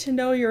 I need to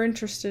know you're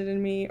interested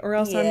in me, or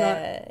else I'm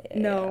not.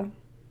 No.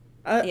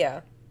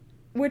 Yeah.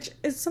 Which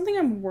is something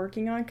I'm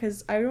working on,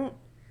 because I don't.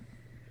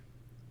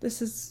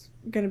 This is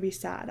gonna be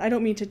sad. I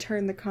don't mean to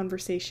turn the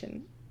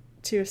conversation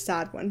to a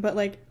sad one, but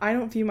like, I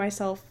don't view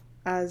myself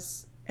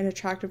as an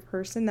attractive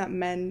person that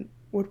men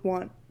would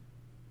want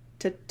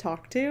to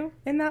talk to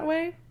in that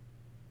way.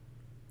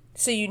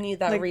 So you need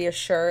that like,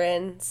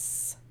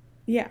 reassurance.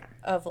 Yeah.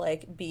 Of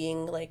like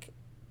being like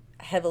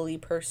heavily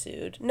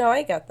pursued. No,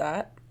 I get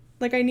that.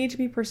 Like, I need to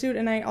be pursued,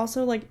 and I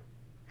also like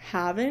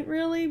haven't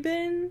really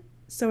been,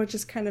 so it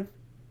just kind of,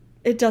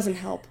 it doesn't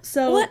help.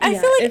 So well, I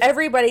feel like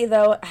everybody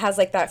though has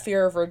like that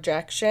fear of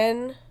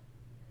rejection.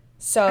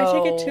 So I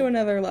take it to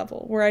another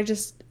level where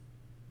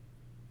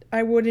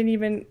I wouldn't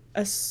even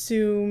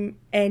assume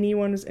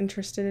anyone was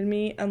interested in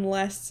me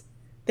unless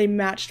they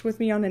matched with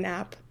me on an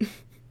app.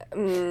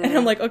 And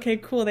I'm like, okay,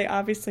 cool, they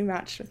obviously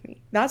matched with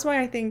me. That's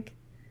why I think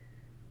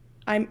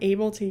I'm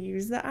able to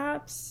use the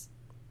apps,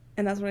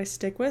 and that's what I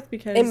stick with,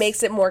 because it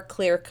makes it more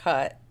clear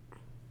cut.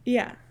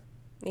 Yeah.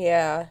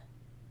 Yeah.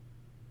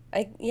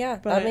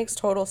 That makes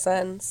total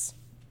sense.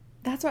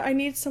 That's why I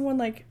need someone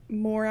like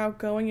more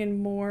outgoing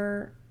and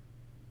more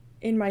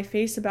in my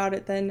face about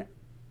it than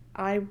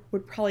I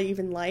would probably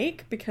even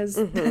like, because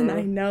then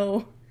I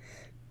know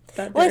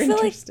that they're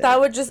interested. Like that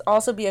would just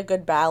also be a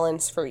good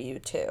balance for you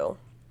too.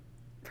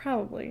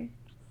 Probably.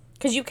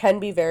 Because you can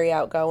be very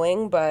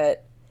outgoing,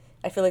 but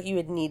I feel like you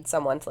would need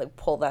someone to like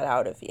pull that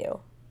out of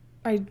you.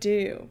 I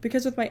do.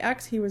 Because with my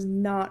ex, he was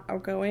not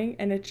outgoing,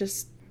 and it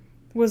just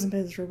was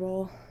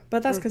miserable.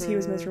 But that's because he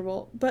was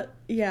miserable. But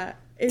yeah,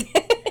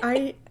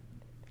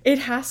 it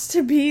has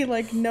to be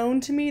like known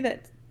to me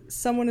that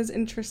someone is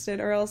interested,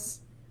 or else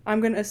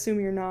I'm going to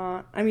assume you're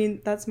not. I mean,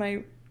 that's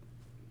my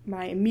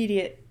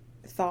immediate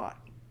thought,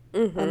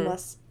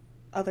 unless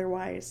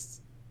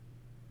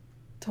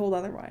told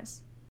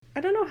otherwise. I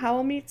don't know how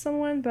I'll meet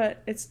someone,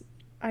 but it's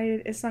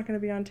not going to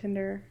be on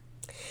Tinder.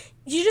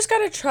 You just got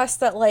to trust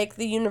that like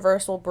the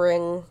universe will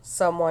bring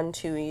someone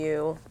to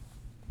you.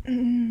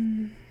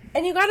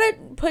 And you got to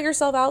put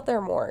yourself out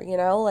there more, you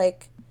know?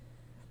 Like,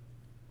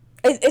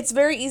 it's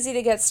very easy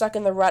to get stuck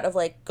in the rut of,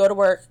 like, go to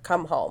work,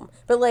 come home.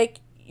 But, like,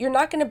 you're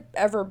not going to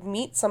ever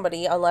meet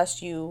somebody unless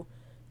you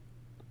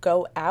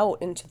go out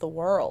into the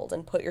world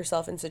and put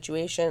yourself in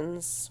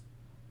situations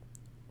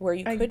where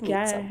you could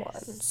meet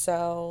someone.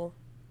 So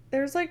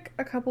there's, like,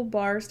 a couple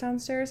bars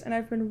downstairs, and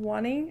I've been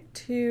wanting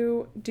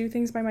to do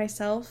things by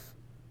myself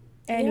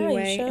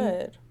anyway. Yeah, you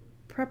should. In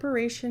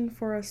preparation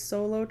for a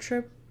solo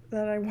trip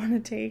that I want to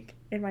take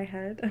in my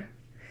head.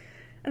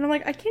 And I'm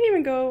like, I can't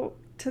even go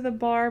to the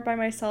bar by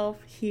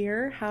myself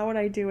here. How would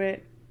I do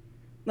it?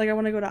 Like, I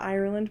want to go to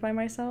Ireland by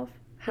myself.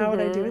 How would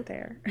I do it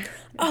there?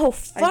 Oh,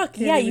 fuck.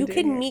 Yeah, you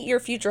could meet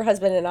your future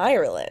husband in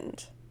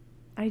Ireland.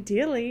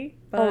 Ideally.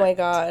 But oh, my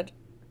God.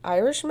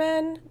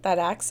 Irishman? That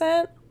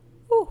accent?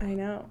 Whew. I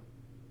know.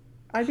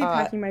 I'd be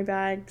packing my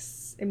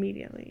bags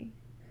immediately.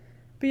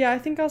 But yeah, I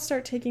think I'll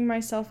start taking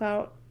myself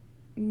out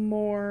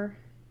more.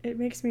 It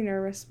makes me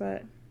nervous,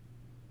 but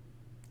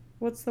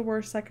what's the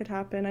worst that could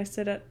happen? I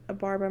sit at a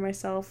bar by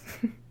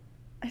myself.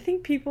 I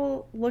think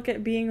people look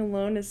at being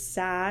alone as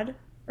sad,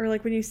 or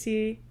like when you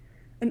see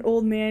an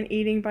old man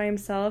eating by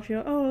himself, you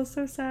know, oh, it's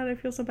so sad, I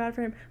feel so bad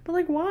for him. But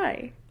like,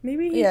 why?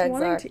 Maybe he's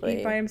wanting to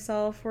eat by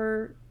himself,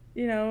 or,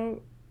 you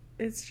know,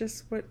 it's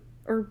just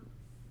or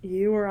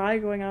you or I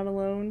going out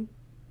alone.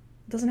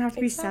 It doesn't have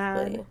to be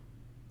sad.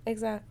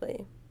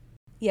 Exactly.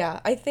 Yeah,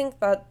 I think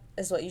that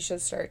is what you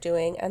should start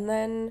doing, and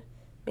then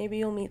maybe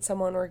you'll meet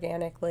someone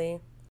organically.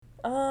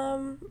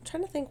 I'm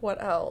trying to think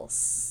what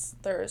else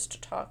there is to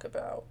talk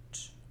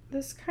about.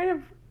 This kind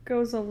of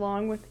goes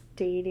along with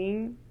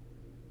dating,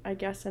 I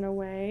guess, in a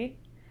way.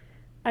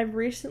 I've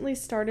recently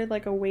started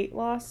like a weight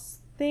loss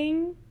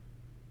thing,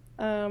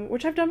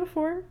 which I've done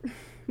before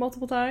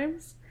multiple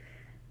times,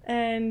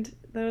 and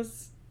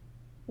those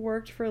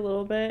worked for a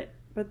little bit,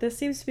 but this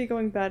seems to be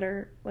going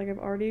better. Like, I've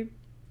already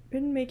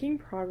been making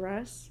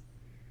progress,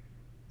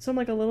 so I'm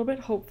like a little bit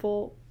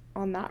hopeful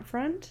on that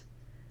front.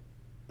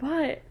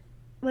 But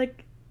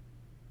like,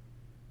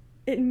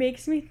 it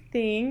makes me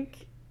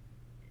think,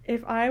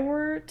 if I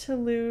were to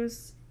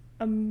lose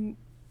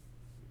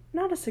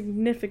not a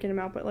significant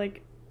amount, but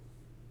like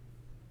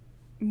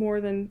more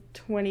than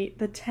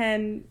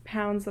 10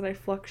 pounds that I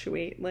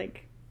fluctuate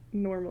like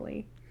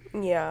normally.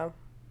 Yeah.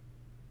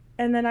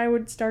 And then I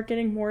would start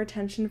getting more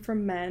attention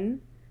from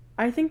men.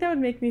 I think that would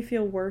make me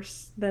feel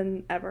worse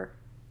than ever.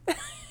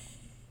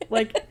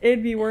 Like,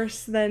 it'd be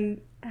worse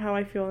than how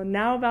I feel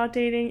now about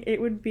dating.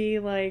 It would be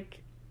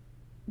like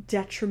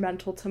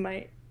detrimental to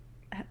my,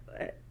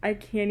 I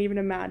can't even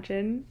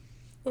imagine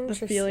the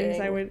feelings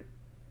I would,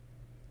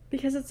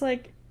 because it's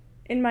like,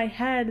 in my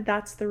head,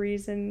 that's the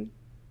reason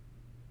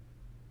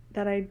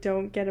that I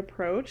don't get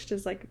approached,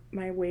 is like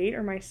my weight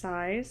or my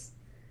size.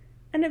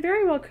 And it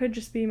very well could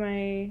just be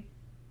my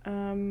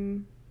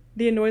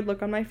the annoyed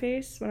look on my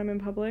face when I'm in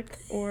public,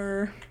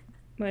 or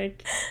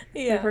like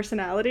Yeah. their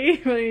personality.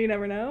 But you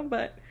never know.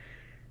 But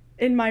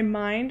in my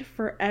mind,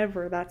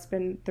 forever, that's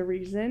been the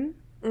reason.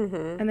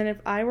 Mm-hmm. And then if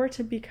I were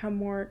to become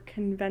more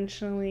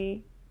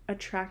conventionally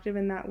attractive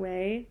in that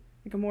way,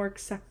 like a more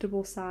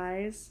acceptable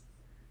size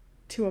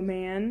to a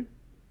man,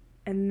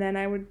 and then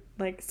I would,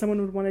 like,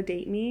 someone would want to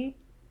date me,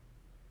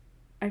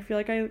 I feel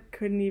like I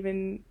couldn't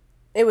even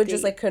It would date.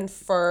 just, like,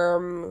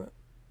 confirm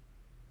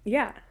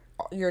Yeah.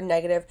 your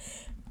negative.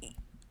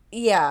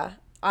 Yeah,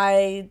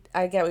 I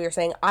get what you're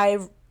saying. I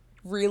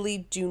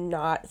really do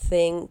not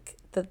think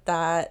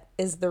that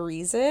is the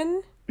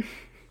reason.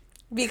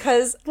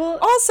 Because Well,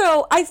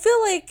 also, I feel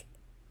like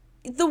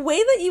the way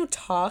that you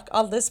talk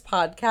on this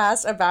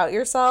podcast about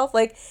yourself,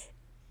 like,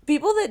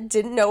 people that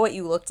didn't know what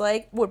you looked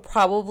like would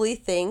probably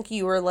think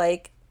you were,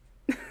 like,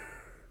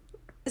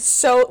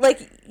 so,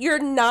 like,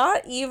 you're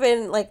not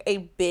even, like, a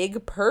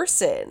big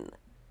person.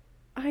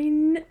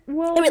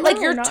 well, I mean, like,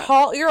 no, you're not,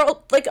 tall,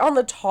 you're, like, on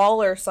the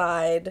taller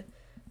side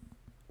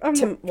I'm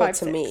to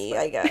 5'6", me,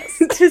 I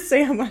guess. to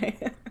say how I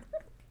am.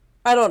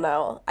 I don't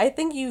know. I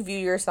think you view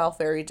yourself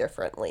very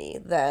differently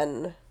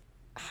than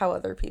how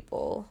other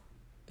people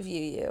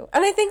view you.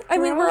 And I think, I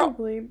mean,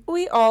 Probably.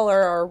 we all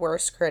are our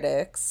worst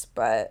critics,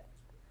 but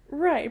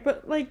Right,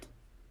 but, like,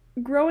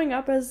 growing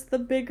up as the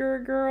bigger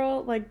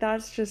girl, like,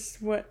 that's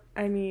just what,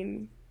 I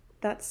mean,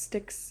 that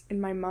sticks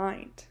in my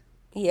mind.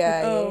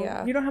 yeah, Like, oh,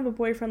 yeah. you don't have a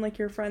boyfriend like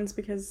your friends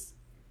because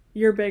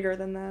you're bigger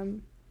than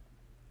them.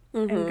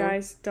 Mm-hmm. And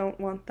guys don't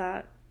want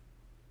that.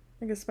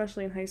 Like,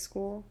 especially in high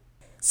school.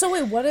 So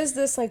wait, what is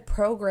this, like,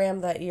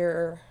 program that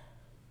you're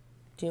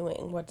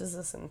doing? What does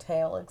this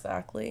entail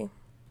exactly?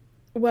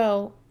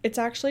 Well, it's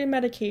actually a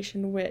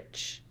medication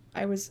which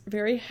I was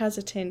very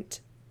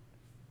hesitant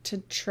to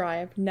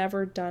try.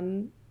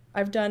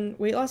 I've done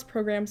weight loss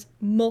programs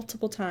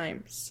multiple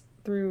times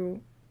through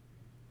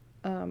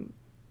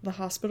the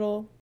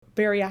hospital,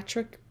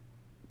 bariatric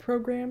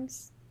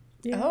programs.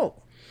 Yeah. Oh.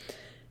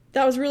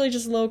 That was really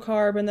just low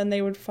carb, and then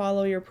they would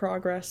follow your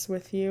progress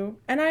with you.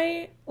 And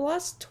I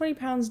lost 20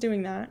 pounds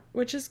doing that,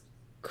 which is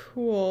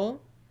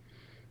cool,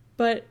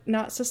 but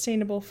not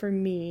sustainable for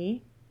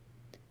me.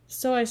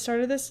 So I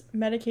started this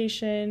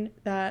medication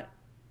that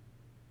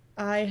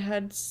I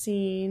had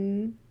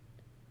seen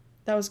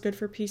that was good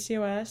for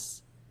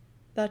PCOS,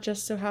 that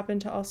just so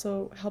happened to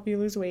also help you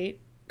lose weight.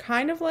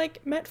 Kind of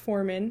like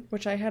metformin,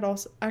 which I had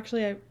also,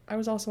 actually, I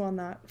was also on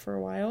that for a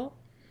while,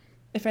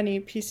 if any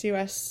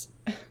PCOS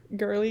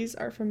girlies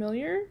are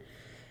familiar.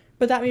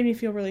 But that made me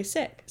feel really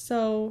sick.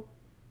 So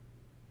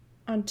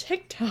on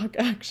TikTok,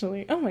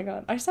 actually, oh my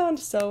god, I sound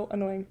so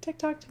annoying.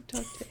 TikTok.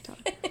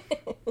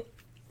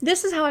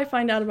 This is how I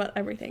find out about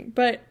everything.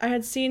 But I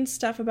had seen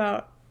stuff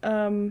about,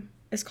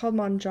 it's called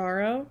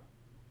Mounjaro,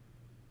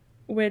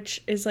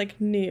 which is, like,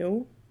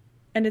 new,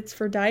 and it's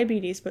for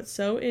diabetes, but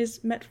so is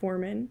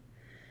metformin.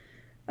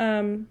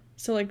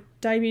 So, like,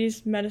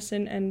 diabetes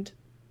medicine and,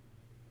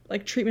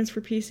 like, treatments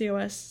for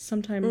PCOS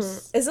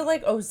sometimes. Is it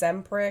like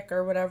Ozempic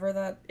or whatever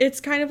that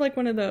It's kind of like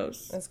one of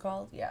those. is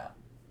called? Yeah.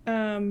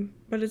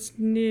 But it's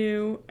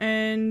new,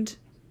 and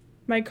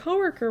my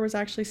coworker was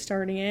actually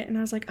starting it, and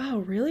I was like, oh,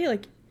 really?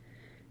 Like,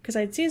 because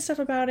I'd seen stuff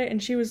about it,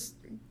 and she was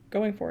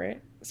going for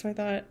it. So I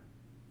thought,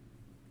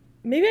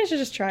 maybe I should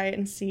just try it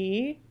and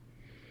see.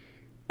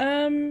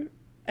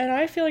 And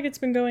I feel like it's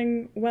been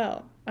going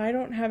well. I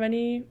don't have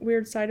any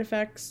weird side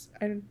effects.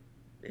 I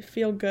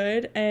feel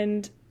good,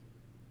 and,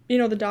 you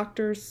know, the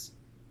doctors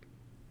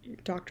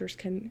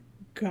can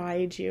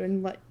guide you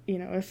and let you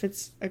know if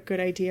it's a good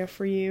idea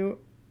for you,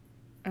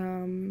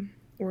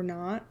 or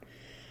not.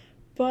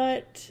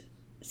 But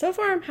so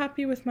far, I'm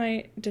happy with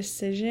my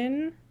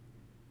decision.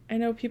 I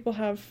know people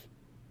have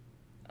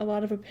a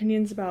lot of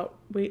opinions about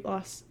weight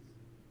loss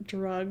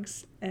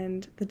drugs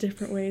and the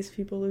different ways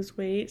people lose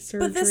weight,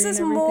 surgery, But this is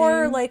and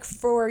more like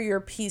for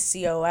your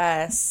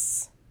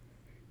PCOS.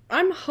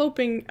 I'm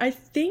hoping, I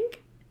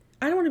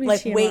don't want to be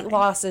Like TMI. weight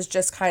loss is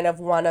just kind of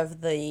one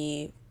of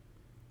the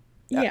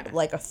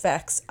like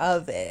effects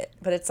of it,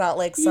 but it's not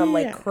like some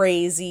like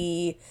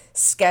crazy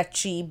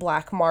sketchy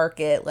black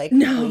market like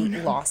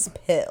weight loss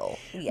pill.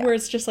 Yeah. Where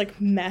it's just like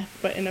meth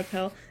but in a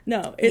pill.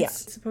 No,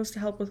 it's supposed to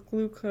help with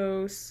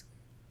glucose,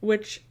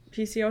 which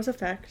PCOS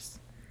affects.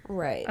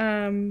 Right.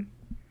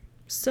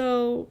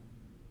 So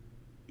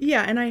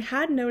yeah, and I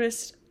had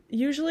noticed,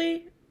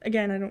 usually,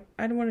 again,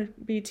 I don't want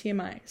to be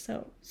TMI,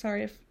 so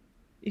sorry if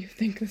you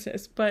think this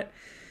is, but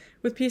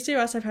with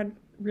PCOS I've had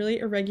really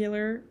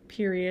irregular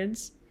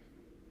periods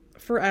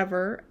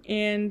forever,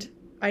 and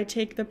I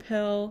take the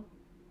pill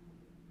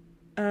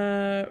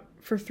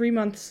for 3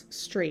 months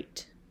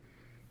straight.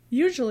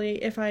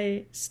 Usually if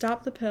I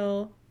stop the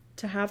pill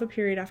to have a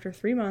period after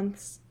 3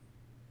 months,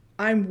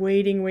 I'm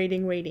waiting,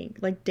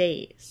 like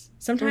days.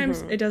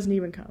 Sometimes it doesn't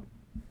even come.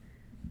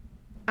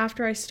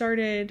 After I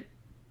started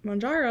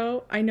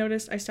Mounjaro, I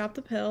noticed I stopped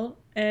the pill,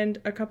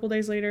 and a couple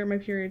days later my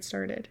period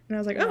started. And I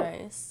was like, oh,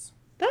 nice.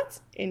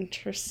 That's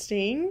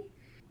interesting.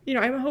 You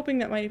know, I'm hoping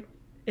that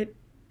it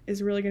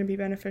is really going to be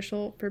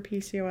beneficial for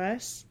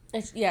PCOS.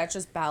 It's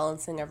just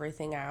balancing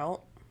everything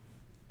out.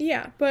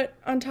 Yeah, but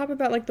on top of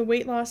that, like the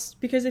weight loss,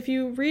 because if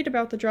you read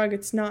about the drug,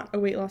 it's not a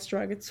weight loss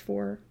drug, it's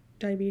for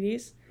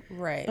diabetes.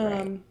 Right.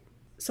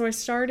 So I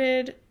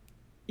started,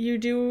 you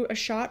do a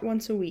shot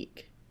once a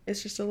week.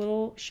 It's just a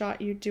little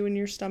shot you do in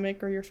your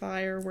stomach or your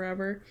thigh or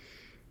wherever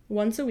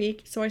once a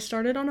week. So I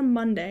started on a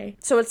Monday.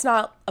 So it's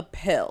not a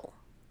pill.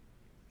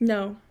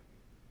 No.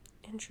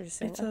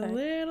 Interesting. It's a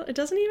little, it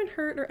doesn't even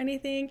hurt or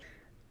anything.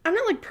 I'm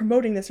not like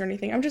promoting this or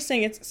anything. I'm just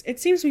saying it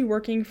seems to be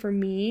working for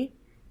me.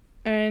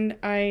 And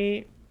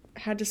I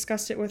had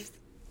discussed it with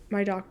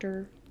my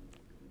doctor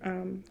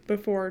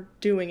before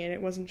doing it.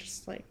 It wasn't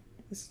just like,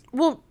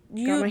 got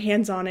my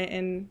hands on it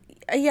and...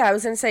 Yeah, I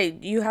was going to say,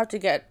 you have to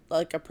get,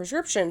 like, a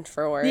prescription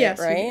for it, yes,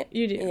 right?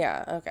 You do.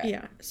 Yeah, okay.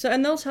 Yeah. So,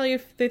 and they'll tell you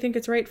if they think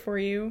it's right for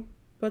you.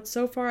 But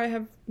so far, I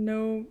have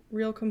no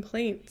real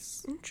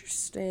complaints.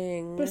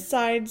 Interesting.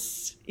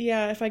 Besides,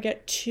 yeah, if I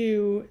get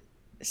too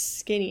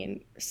skinny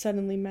and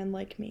suddenly men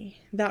like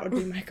me, that would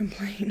be my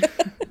complaint.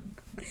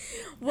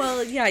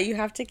 Well, yeah, you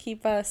have to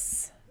keep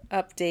us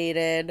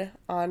updated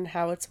on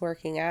how it's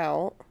working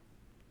out.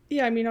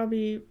 Yeah, I mean, I'll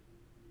be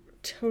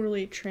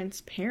totally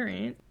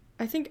transparent.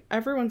 I think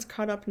everyone's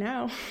caught up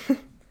now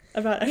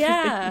about everything.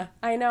 Yeah,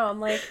 I know. I'm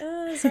like,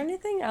 is there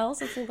anything else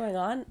that's been going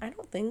on? I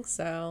don't think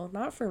so.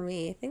 Not for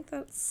me. I think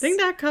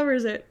that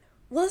covers it.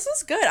 Well, this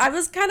is good. I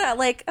was kind of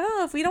like,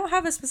 oh, if we don't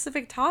have a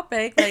specific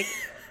topic, like,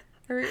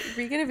 are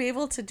we going to be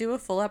able to do a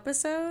full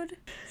episode?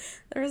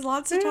 There's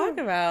lots to talk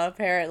about,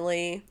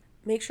 apparently.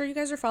 Make sure you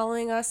guys are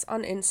following us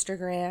on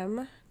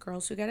Instagram,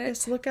 Girls Who Get It.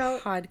 Just look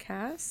out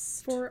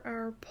podcast for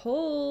our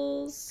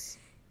polls.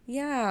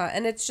 Yeah,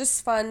 and it's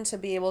just fun to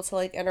be able to,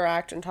 like,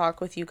 interact and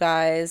talk with you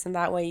guys, and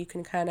that way you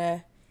can kind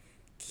of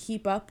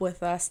keep up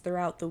with us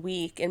throughout the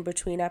week in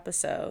between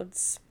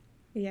episodes.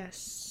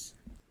 Yes.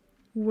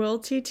 Will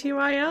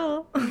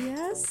TTYL.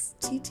 Yes,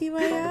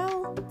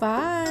 TTYL.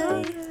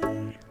 Bye.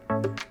 Bye.